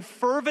to pray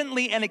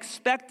fervently and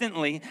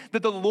expectantly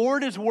that the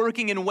Lord is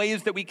working in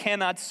ways that we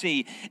cannot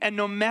see. And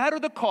no matter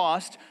the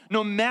cost,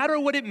 no matter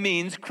what it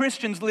means,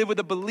 Christians live with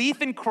a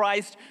belief in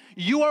Christ.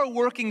 You are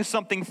working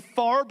something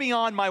far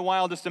beyond my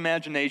wildest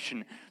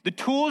imagination. The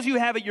tools you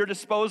have at your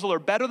disposal are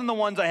better than the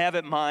ones I have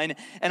at mine,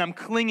 and I'm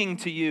clinging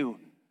to you.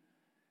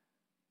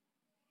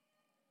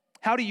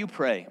 How do you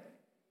pray?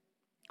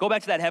 Go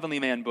back to that Heavenly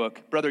Man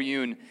book, Brother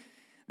Yoon.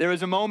 There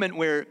was a moment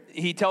where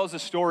he tells a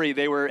story.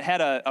 They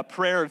had a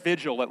prayer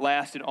vigil that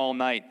lasted all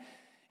night.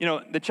 You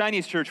know, the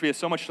Chinese church, we have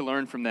so much to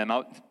learn from them.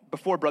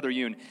 Before Brother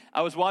Yoon,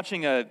 I was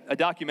watching a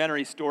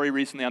documentary story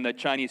recently on the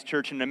Chinese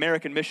church, and an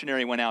American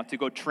missionary went out to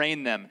go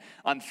train them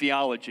on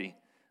theology,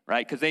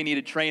 right? Because they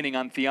needed training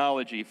on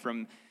theology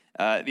from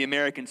the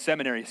American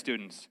seminary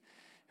students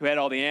who had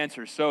all the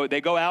answers. So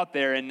they go out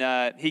there,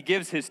 and he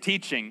gives his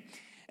teaching.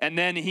 And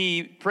then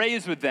he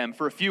prays with them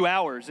for a few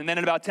hours. And then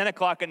at about 10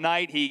 o'clock at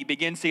night, he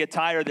begins to get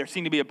tired. There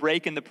seemed to be a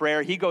break in the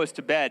prayer. He goes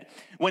to bed.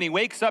 When he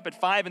wakes up at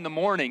 5 in the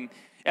morning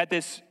at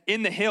this,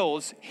 in the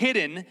hills,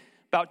 hidden,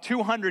 about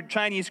 200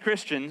 Chinese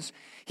Christians,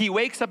 he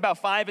wakes up about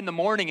 5 in the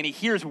morning and he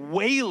hears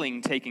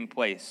wailing taking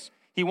place.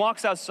 He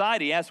walks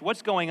outside. He asks,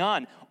 what's going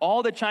on?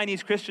 All the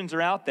Chinese Christians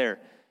are out there.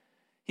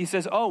 He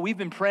says, oh, we've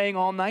been praying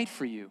all night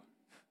for you.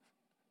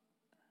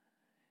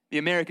 The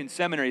American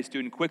seminary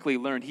student quickly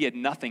learned he had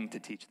nothing to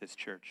teach this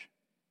church.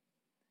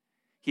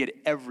 He had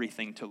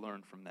everything to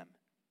learn from them.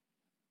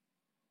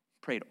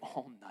 Prayed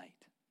all night.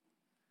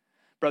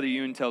 Brother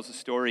Yoon tells a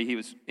story. He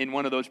was in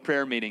one of those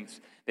prayer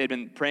meetings. They had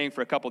been praying for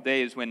a couple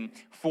days when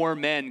 4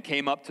 men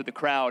came up to the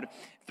crowd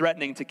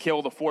threatening to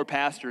kill the 4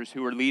 pastors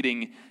who were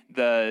leading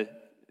the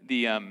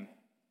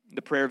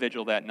prayer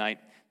vigil that night.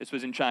 This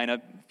was in China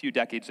a few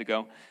decades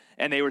ago.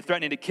 And they were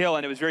threatening to kill,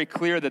 and it was very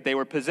clear that they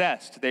were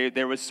possessed.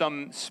 There was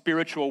some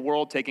spiritual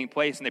world taking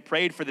place, and they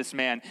prayed for this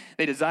man.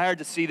 They desired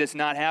to see this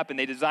not happen.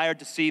 They desired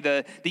to see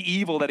the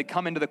evil that had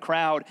come into the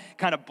crowd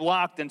kind of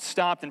blocked and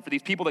stopped, and for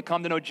these people to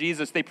come to know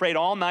Jesus, they prayed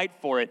all night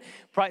for it,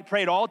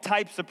 prayed all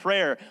types of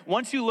prayer.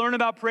 Once you learn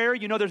about prayer,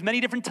 you know there's many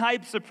different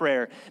types of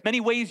prayer, many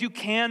ways you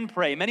can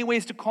pray, many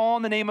ways to call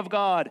on the name of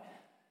God.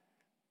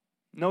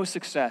 No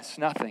success,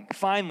 nothing.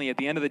 Finally, at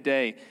the end of the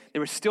day, they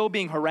were still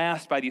being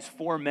harassed by these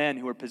 4 men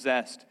who were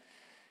possessed.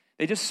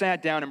 They just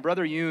sat down, and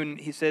Brother Yoon,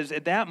 he says,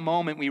 at that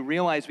moment, we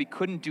realized we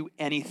couldn't do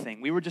anything.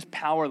 We were just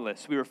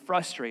powerless. We were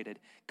frustrated.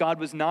 God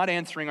was not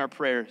answering our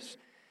prayers.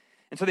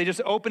 And so they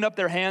just opened up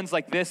their hands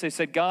like this. They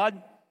said,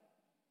 God,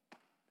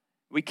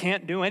 we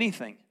can't do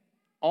anything.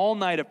 All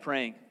night of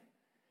praying.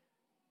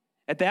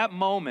 At that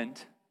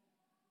moment,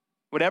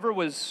 whatever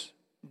was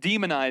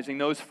demonizing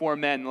those 4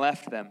 men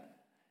left them,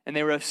 and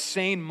they were of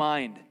sane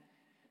mind.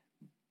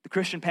 The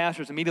Christian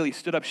pastors immediately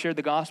stood up, shared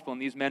the gospel,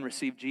 and these men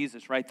received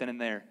Jesus right then and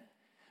there.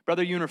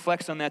 Brother Yoon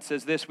reflects on that,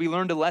 says this: we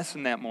learned a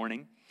lesson that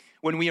morning.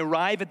 When we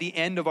arrive at the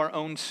end of our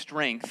own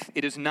strength,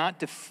 it is not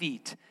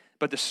defeat,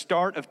 but the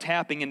start of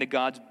tapping into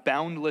God's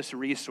boundless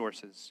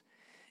resources.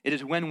 It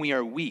is when we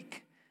are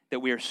weak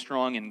that we are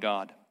strong in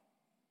God.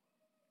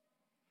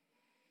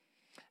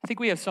 I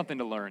think we have something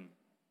to learn.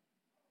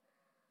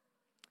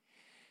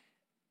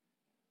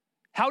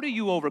 How do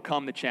you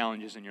overcome the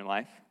challenges in your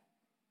life?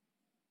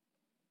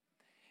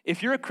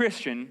 If you're a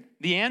Christian,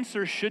 the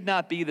answer should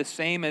not be the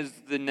same as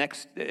the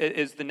next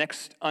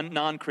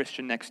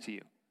non-Christian next to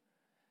you.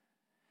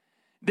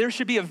 there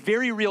should be a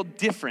very real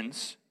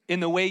difference in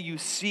the way you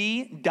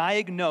see,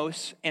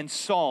 diagnose, and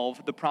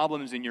solve the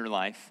problems in your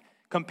life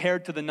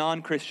compared to the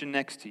non-Christian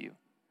next to you.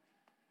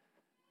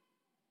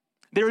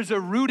 There is a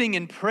rooting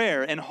in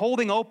prayer and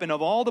holding open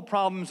of all the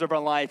problems of our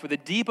life with a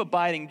deep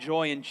abiding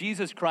joy in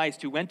Jesus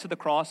Christ who went to the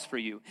cross for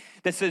you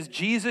that says,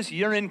 Jesus,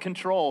 you're in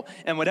control,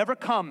 and whatever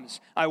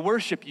comes, I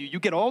worship you. You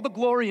get all the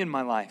glory in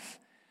my life.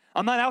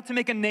 I'm not out to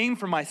make a name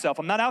for myself.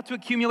 I'm not out to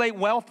accumulate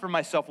wealth for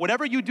myself.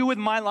 Whatever you do with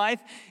my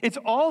life, it's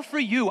all for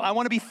you. I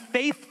want to be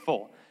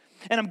faithful,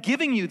 and I'm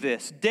giving you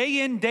this day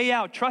in, day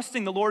out,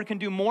 trusting the Lord can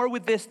do more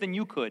with this than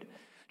you could,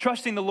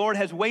 trusting the Lord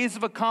has ways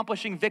of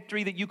accomplishing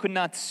victory that you could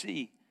not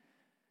see.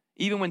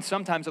 Even when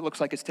sometimes it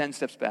looks like it's 10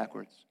 steps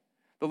backwards.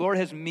 The Lord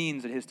has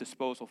means at his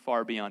disposal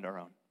far beyond our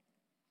own.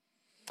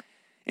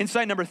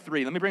 Insight number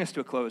 3, let me bring us to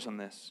a close on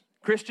this.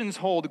 Christians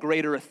hold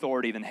greater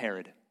authority than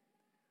Herod.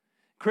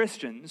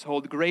 Christians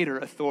hold greater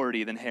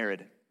authority than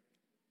Herod.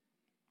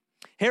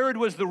 Herod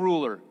was the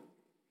ruler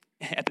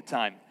at the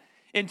time.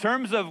 In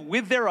terms of,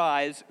 with their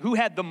eyes, who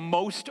had the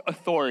most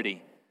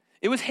authority?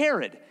 It was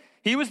Herod.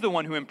 He was the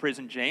one who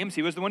imprisoned James.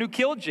 He was the one who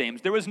killed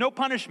James. There was no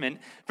punishment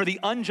for the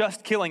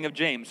unjust killing of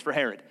James for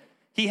Herod.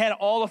 He had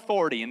all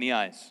authority in the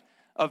eyes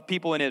of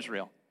people in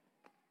Israel.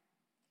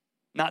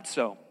 Not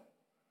so.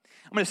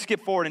 I'm going to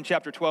skip forward in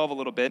chapter 12 a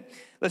little bit.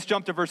 Let's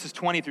jump to verses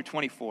 20 through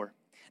 24.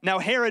 Now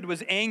Herod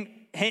was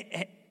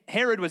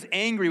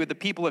angry with the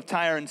people of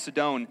Tyre and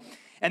Sidon,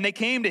 and they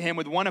came to him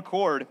with one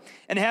accord.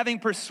 And having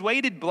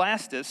persuaded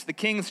Blastus, the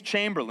king's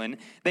chamberlain,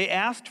 they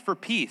asked for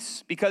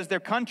peace, because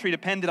their country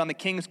depended on the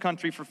king's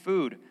country for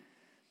food.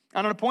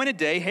 On an appointed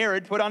day,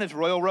 Herod put on his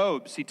royal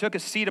robes. He took a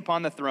seat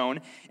upon the throne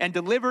and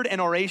delivered an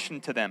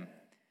oration to them.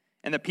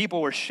 And the people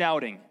were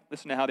shouting.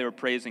 Listen to how they were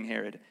praising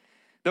Herod.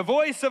 The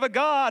voice of a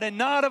God and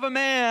not of a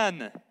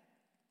man.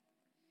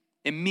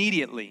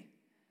 Immediately,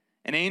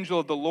 an angel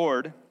of the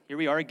Lord, here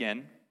we are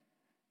again,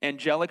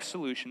 angelic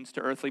solutions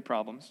to earthly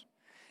problems.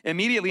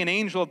 Immediately, an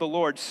angel of the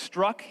Lord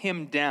struck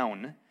him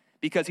down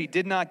because he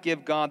did not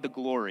give God the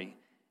glory,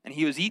 and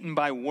he was eaten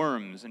by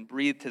worms and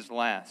breathed his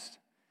last.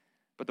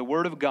 But the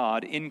word of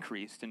God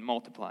increased and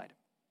multiplied.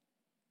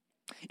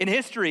 In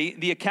history,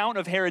 the account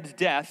of Herod's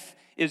death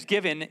is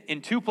given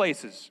in 2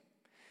 places.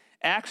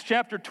 Acts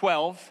chapter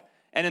 12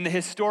 and in the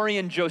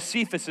historian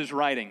Josephus'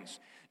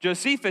 writings.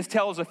 Josephus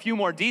tells a few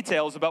more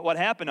details about what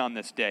happened on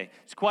this day.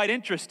 It's quite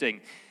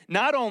interesting.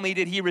 Not only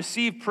did he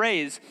receive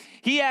praise,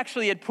 he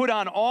actually had put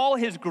on all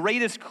his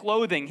greatest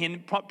clothing. He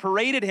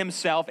paraded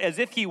himself as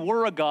if he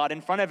were a god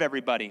in front of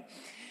everybody.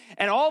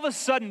 And all of a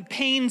sudden,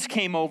 pains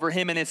came over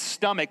him in his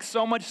stomach,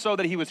 so much so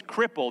that he was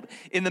crippled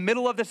in the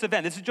middle of this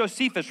event. This is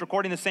Josephus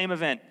recording the same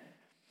event.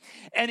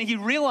 And he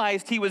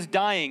realized he was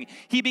dying.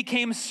 He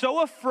became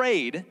so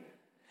afraid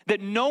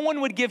that no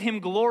one would give him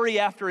glory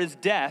after his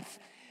death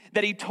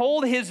that he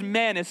told his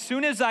men, as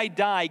soon as I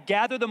die,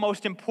 gather the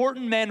most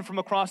important men from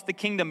across the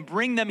kingdom,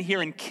 bring them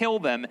here and kill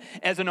them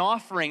as an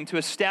offering to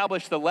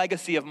establish the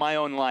legacy of my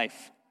own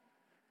life.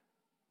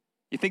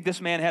 You think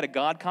this man had a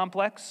God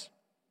complex?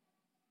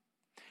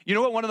 You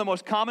know what one of the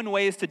most common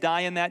ways to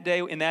die in that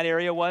day, in that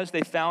area was?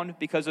 They found,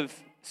 because of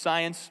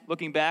science,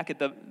 looking back at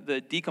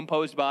the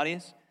decomposed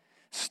bodies,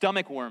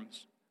 stomach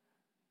worms.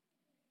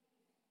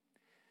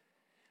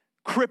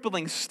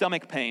 Crippling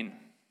stomach pain.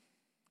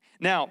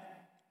 Now,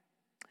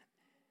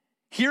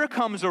 here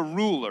comes a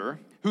ruler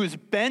who's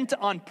bent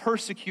on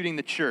persecuting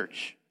the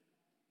church.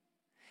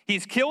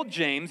 He's killed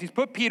James. He's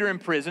put Peter in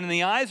prison. In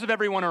the eyes of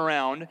everyone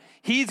around,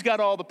 he's got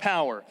all the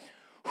power.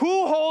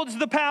 Who holds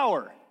the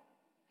power?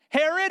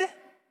 Herod?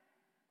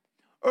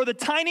 Or the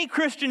tiny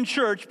Christian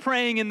church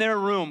praying in their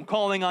room,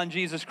 calling on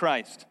Jesus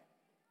Christ?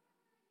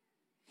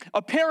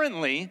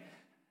 Apparently,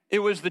 it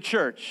was the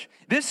church.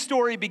 This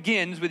story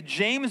begins with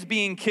James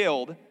being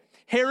killed,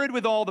 Herod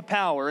with all the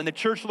power, and the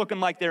church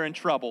looking like they're in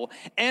trouble.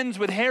 Ends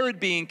with Herod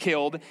being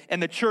killed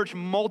and the church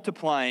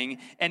multiplying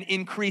and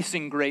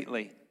increasing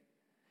greatly.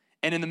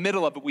 And in the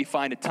middle of it, we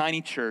find a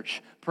tiny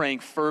church praying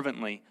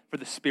fervently for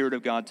the Spirit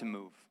of God to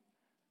move.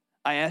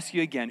 I ask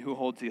you again, who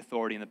holds the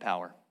authority and the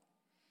power?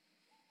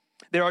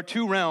 There are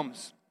 2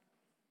 realms.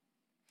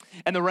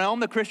 And the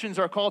realm that Christians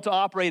are called to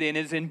operate in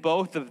is in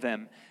both of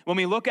them. When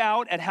we look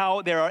out at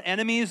how there are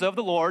enemies of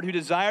the Lord who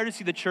desire to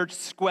see the church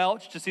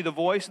squelched, to see the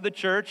voice of the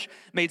church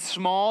made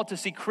small, to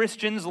see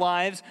Christians'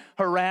 lives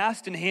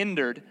harassed and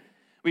hindered,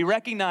 we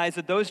recognize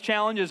that those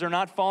challenges are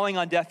not falling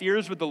on deaf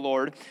ears with the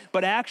Lord,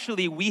 but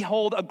actually we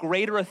hold a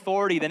greater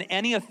authority than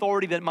any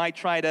authority that might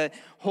try to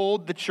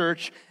hold the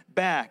church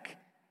back.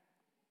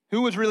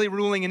 Who was really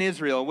ruling in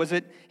Israel? Was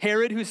it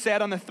Herod who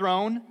sat on the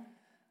throne?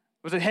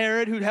 Was it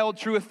Herod who held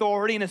true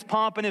authority in his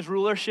pomp and his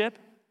rulership?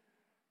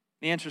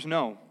 The answer is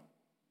no.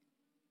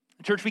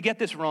 Church, we get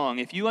this wrong.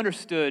 If you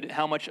understood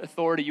how much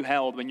authority you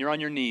held when you're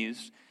on your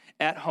knees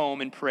at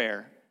home in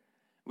prayer,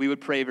 we would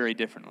pray very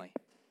differently.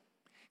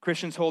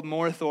 Christians hold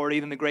more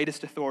authority than the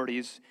greatest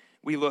authorities.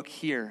 We look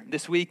here.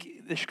 This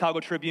week, the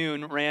Chicago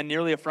Tribune ran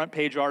nearly a front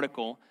page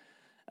article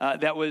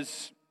that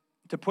was,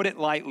 to put it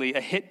lightly,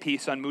 a hit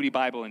piece on Moody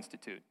Bible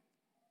Institute.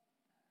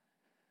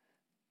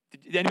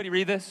 Did anybody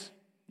read this?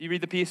 You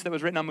read the piece that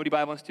was written on Moody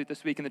Bible Institute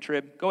this week in the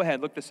Trib? Go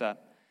ahead, look this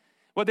up.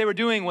 What they were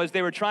doing was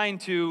they were trying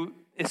to,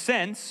 in a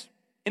sense,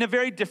 in a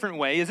very different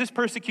way. Is this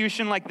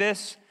persecution like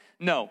this?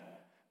 No.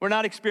 We're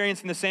not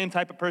experiencing the same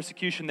type of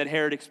persecution that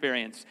Herod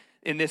experienced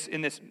in this.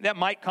 That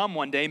might come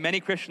one day. Many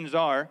Christians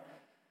are.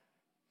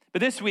 But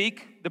this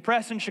week, the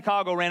press in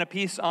Chicago ran a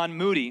piece on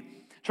Moody,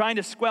 trying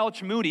to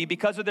squelch Moody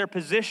because of their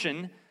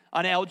position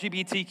on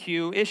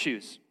LGBTQ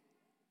issues.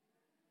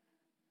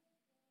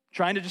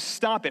 Trying to just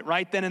stop it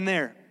right then and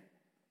there.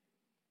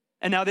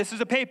 And now this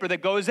is a paper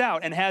that goes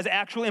out and has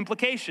actual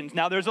implications.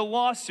 Now there's a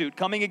lawsuit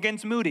coming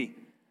against Moody.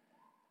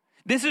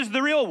 This is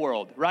the real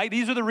world, right?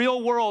 These are the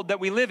real world that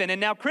we live in. And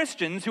now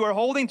Christians who are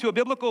holding to a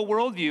biblical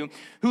worldview,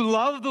 who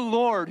love the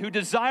Lord, who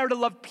desire to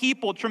love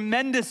people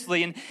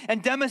tremendously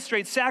and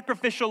demonstrate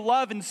sacrificial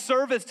love and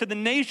service to the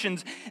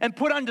nations and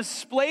put on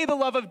display the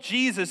love of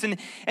Jesus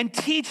and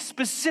teach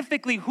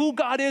specifically who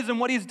God is and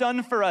what he's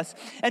done for us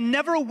and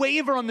never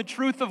waver on the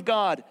truth of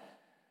God.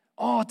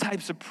 All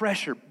types of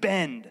pressure,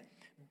 bend.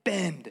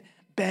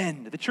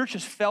 The church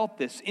has felt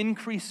this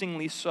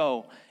increasingly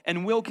so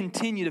and will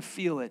continue to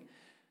feel it.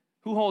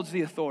 Who holds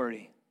the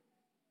authority?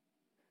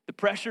 The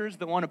pressures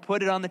that want to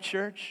put it on the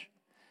church?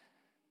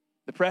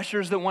 The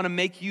pressures that want to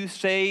make you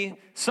say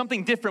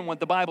something different what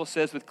the Bible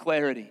says with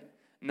clarity?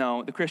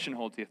 No, the Christian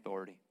holds the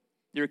authority.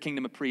 You're a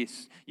kingdom of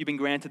priests. You've been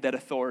granted that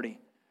authority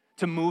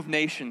to move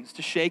nations,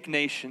 to shake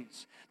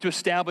nations, to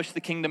establish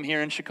the kingdom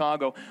here in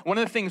Chicago. One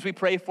of the things we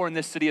pray for in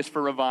this city is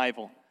for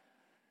revival.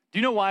 Do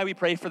you know why we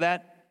pray for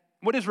that?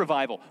 What is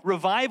revival?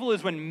 Revival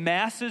is when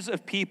masses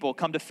of people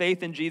come to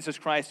faith in Jesus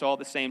Christ all at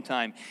the same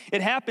time.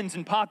 It happens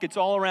in pockets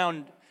all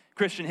around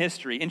Christian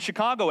history. In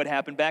Chicago, it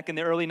happened back in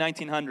the early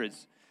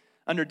 1900s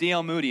under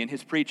D.L. Moody and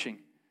his preaching.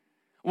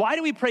 Why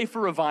do we pray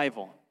for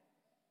revival?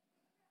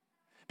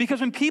 Because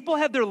when people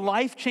have their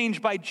life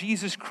changed by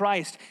Jesus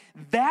Christ,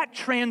 that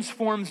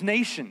transforms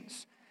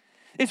nations.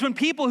 It's when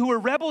people who are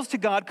rebels to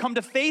God come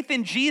to faith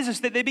in Jesus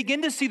that they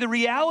begin to see the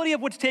reality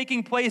of what's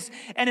taking place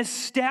and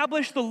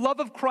establish the love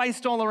of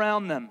Christ all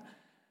around them.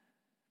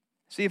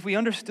 See, if we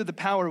understood the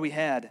power we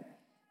had,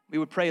 we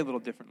would pray a little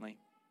differently.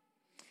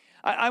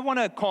 I want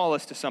to call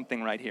us to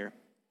something right here.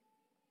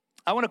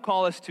 I want to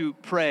call us to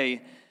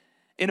pray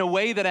in a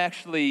way that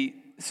actually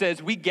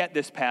says we get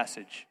this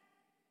passage.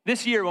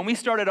 This year, when we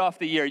started off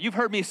the year, you've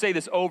heard me say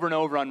this over and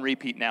over on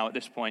repeat now at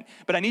this point,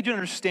 but I need you to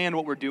understand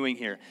what we're doing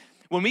here.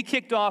 When we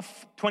kicked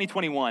off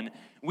 2021,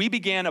 we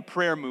began a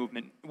prayer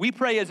movement. We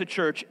pray as a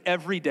church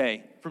every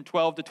day from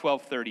 12 to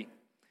 12:30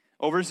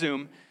 over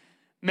Zoom.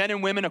 Men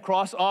and women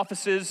across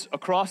offices,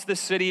 across this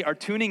city are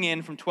tuning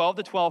in from 12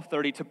 to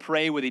 12:30 to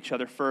pray with each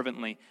other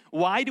fervently.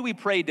 Why do we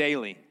pray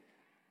daily?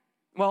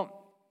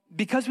 Well,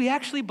 because we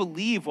actually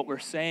believe what we're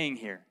saying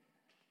here.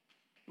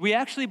 We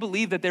actually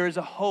believe that there is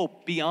a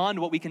hope beyond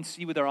what we can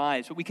see with our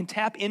eyes, but we can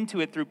tap into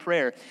it through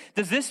prayer.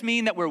 Does this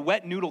mean that we're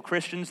wet noodle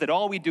Christians, that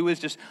all we do is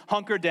just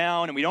hunker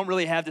down and we don't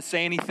really have to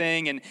say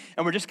anything and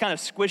we're just kind of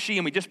squishy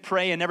and we just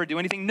pray and never do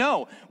anything?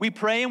 No, we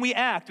pray and we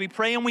act. We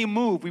pray and we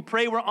move. We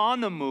pray we're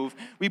on the move.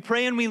 We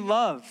pray and we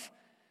love.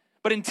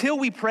 But until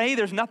we pray,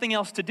 there's nothing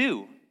else to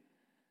do.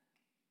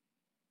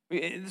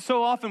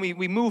 So often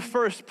we move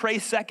first, pray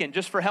second,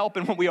 just for help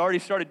in what we already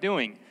started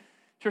doing.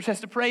 Church has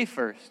to pray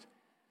first.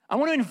 I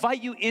want to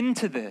invite you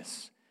into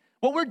this.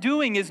 What we're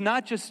doing is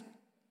not just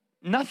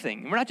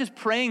nothing. We're not just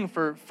praying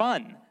for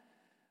fun.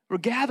 We're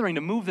gathering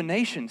to move the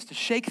nations, to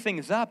shake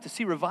things up, to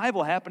see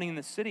revival happening in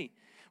the city.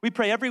 We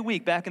pray every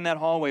week back in that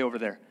hallway over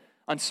there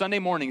on Sunday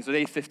mornings at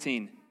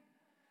 8:15.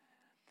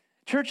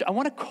 Church, I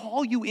want to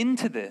call you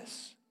into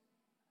this.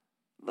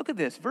 Look at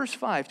this, verse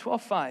 5,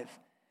 12:5.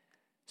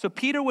 So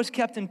Peter was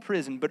kept in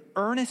prison, but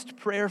earnest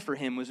prayer for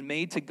him was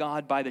made to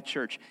God by the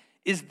church.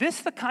 Is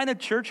this the kind of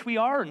church we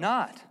are or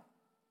not?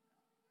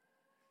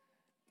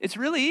 It's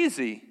really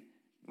easy.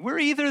 We're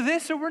either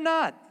this or we're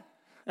not.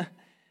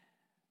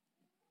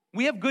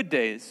 We have good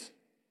days.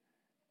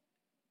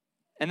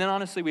 And then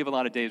honestly, we have a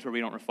lot of days where we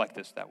don't reflect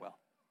this that well.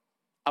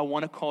 I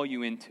want to call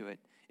you into it.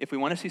 If we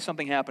want to see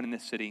something happen in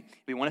this city,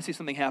 if we want to see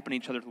something happen in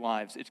each other's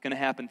lives, it's going to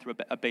happen through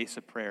a base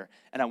of prayer.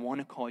 And I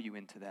want to call you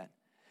into that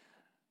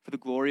for the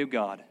glory of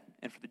God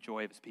and for the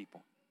joy of his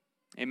people.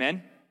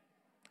 Amen?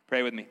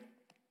 Pray with me.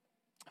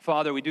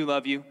 Father, we do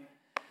love you.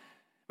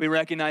 We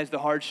recognize the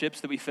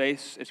hardships that we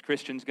face as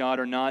Christians, God,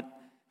 are not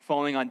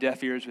falling on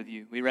deaf ears with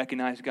you. We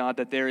recognize, God,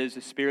 that there is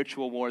a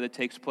spiritual war that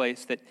takes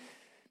place, that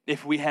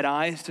if we had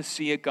eyes to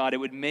see it, God, it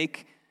would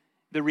make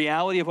the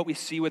reality of what we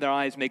see with our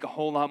eyes make a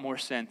whole lot more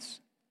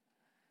sense.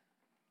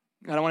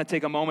 God, I want to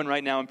take a moment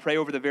right now and pray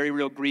over the very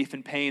real grief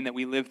and pain that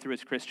we live through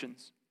as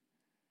Christians.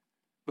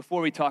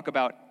 Before we talk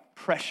about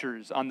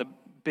pressures on the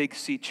Big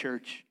C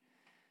church,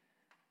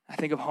 I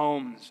think of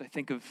homes, I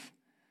think of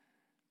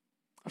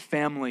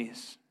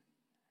families,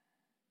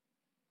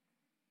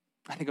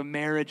 I think of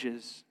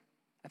marriages.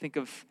 I think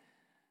of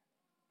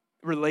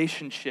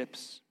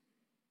relationships.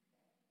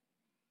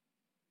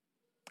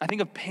 I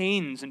think of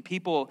pains and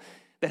people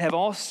that have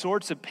all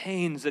sorts of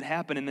pains that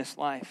happen in this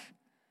life.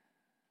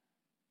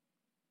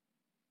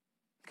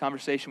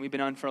 Conversation we've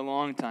been on for a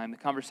long time, the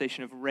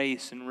conversation of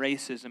race and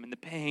racism and the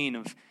pain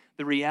of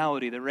the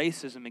reality that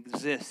racism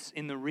exists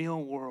in the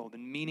real world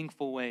in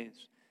meaningful ways.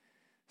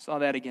 Saw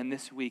that again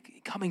this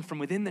week, coming from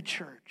within the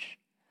church.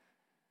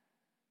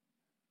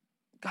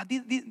 God,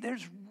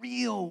 there's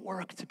real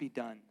work to be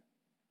done.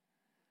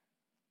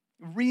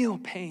 Real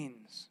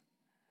pains.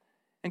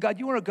 And God,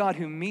 you are a God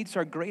who meets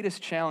our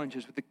greatest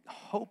challenges with the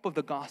hope of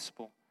the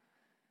gospel.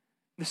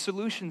 The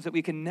solutions that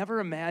we can never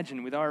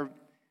imagine with our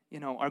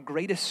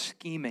greatest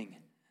scheming.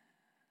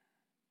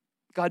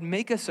 God,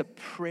 make us a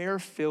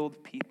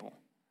prayer-filled people.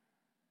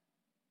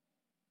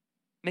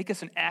 Make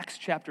us an Acts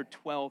chapter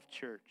 12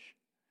 church.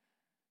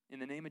 In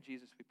the name of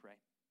Jesus we pray.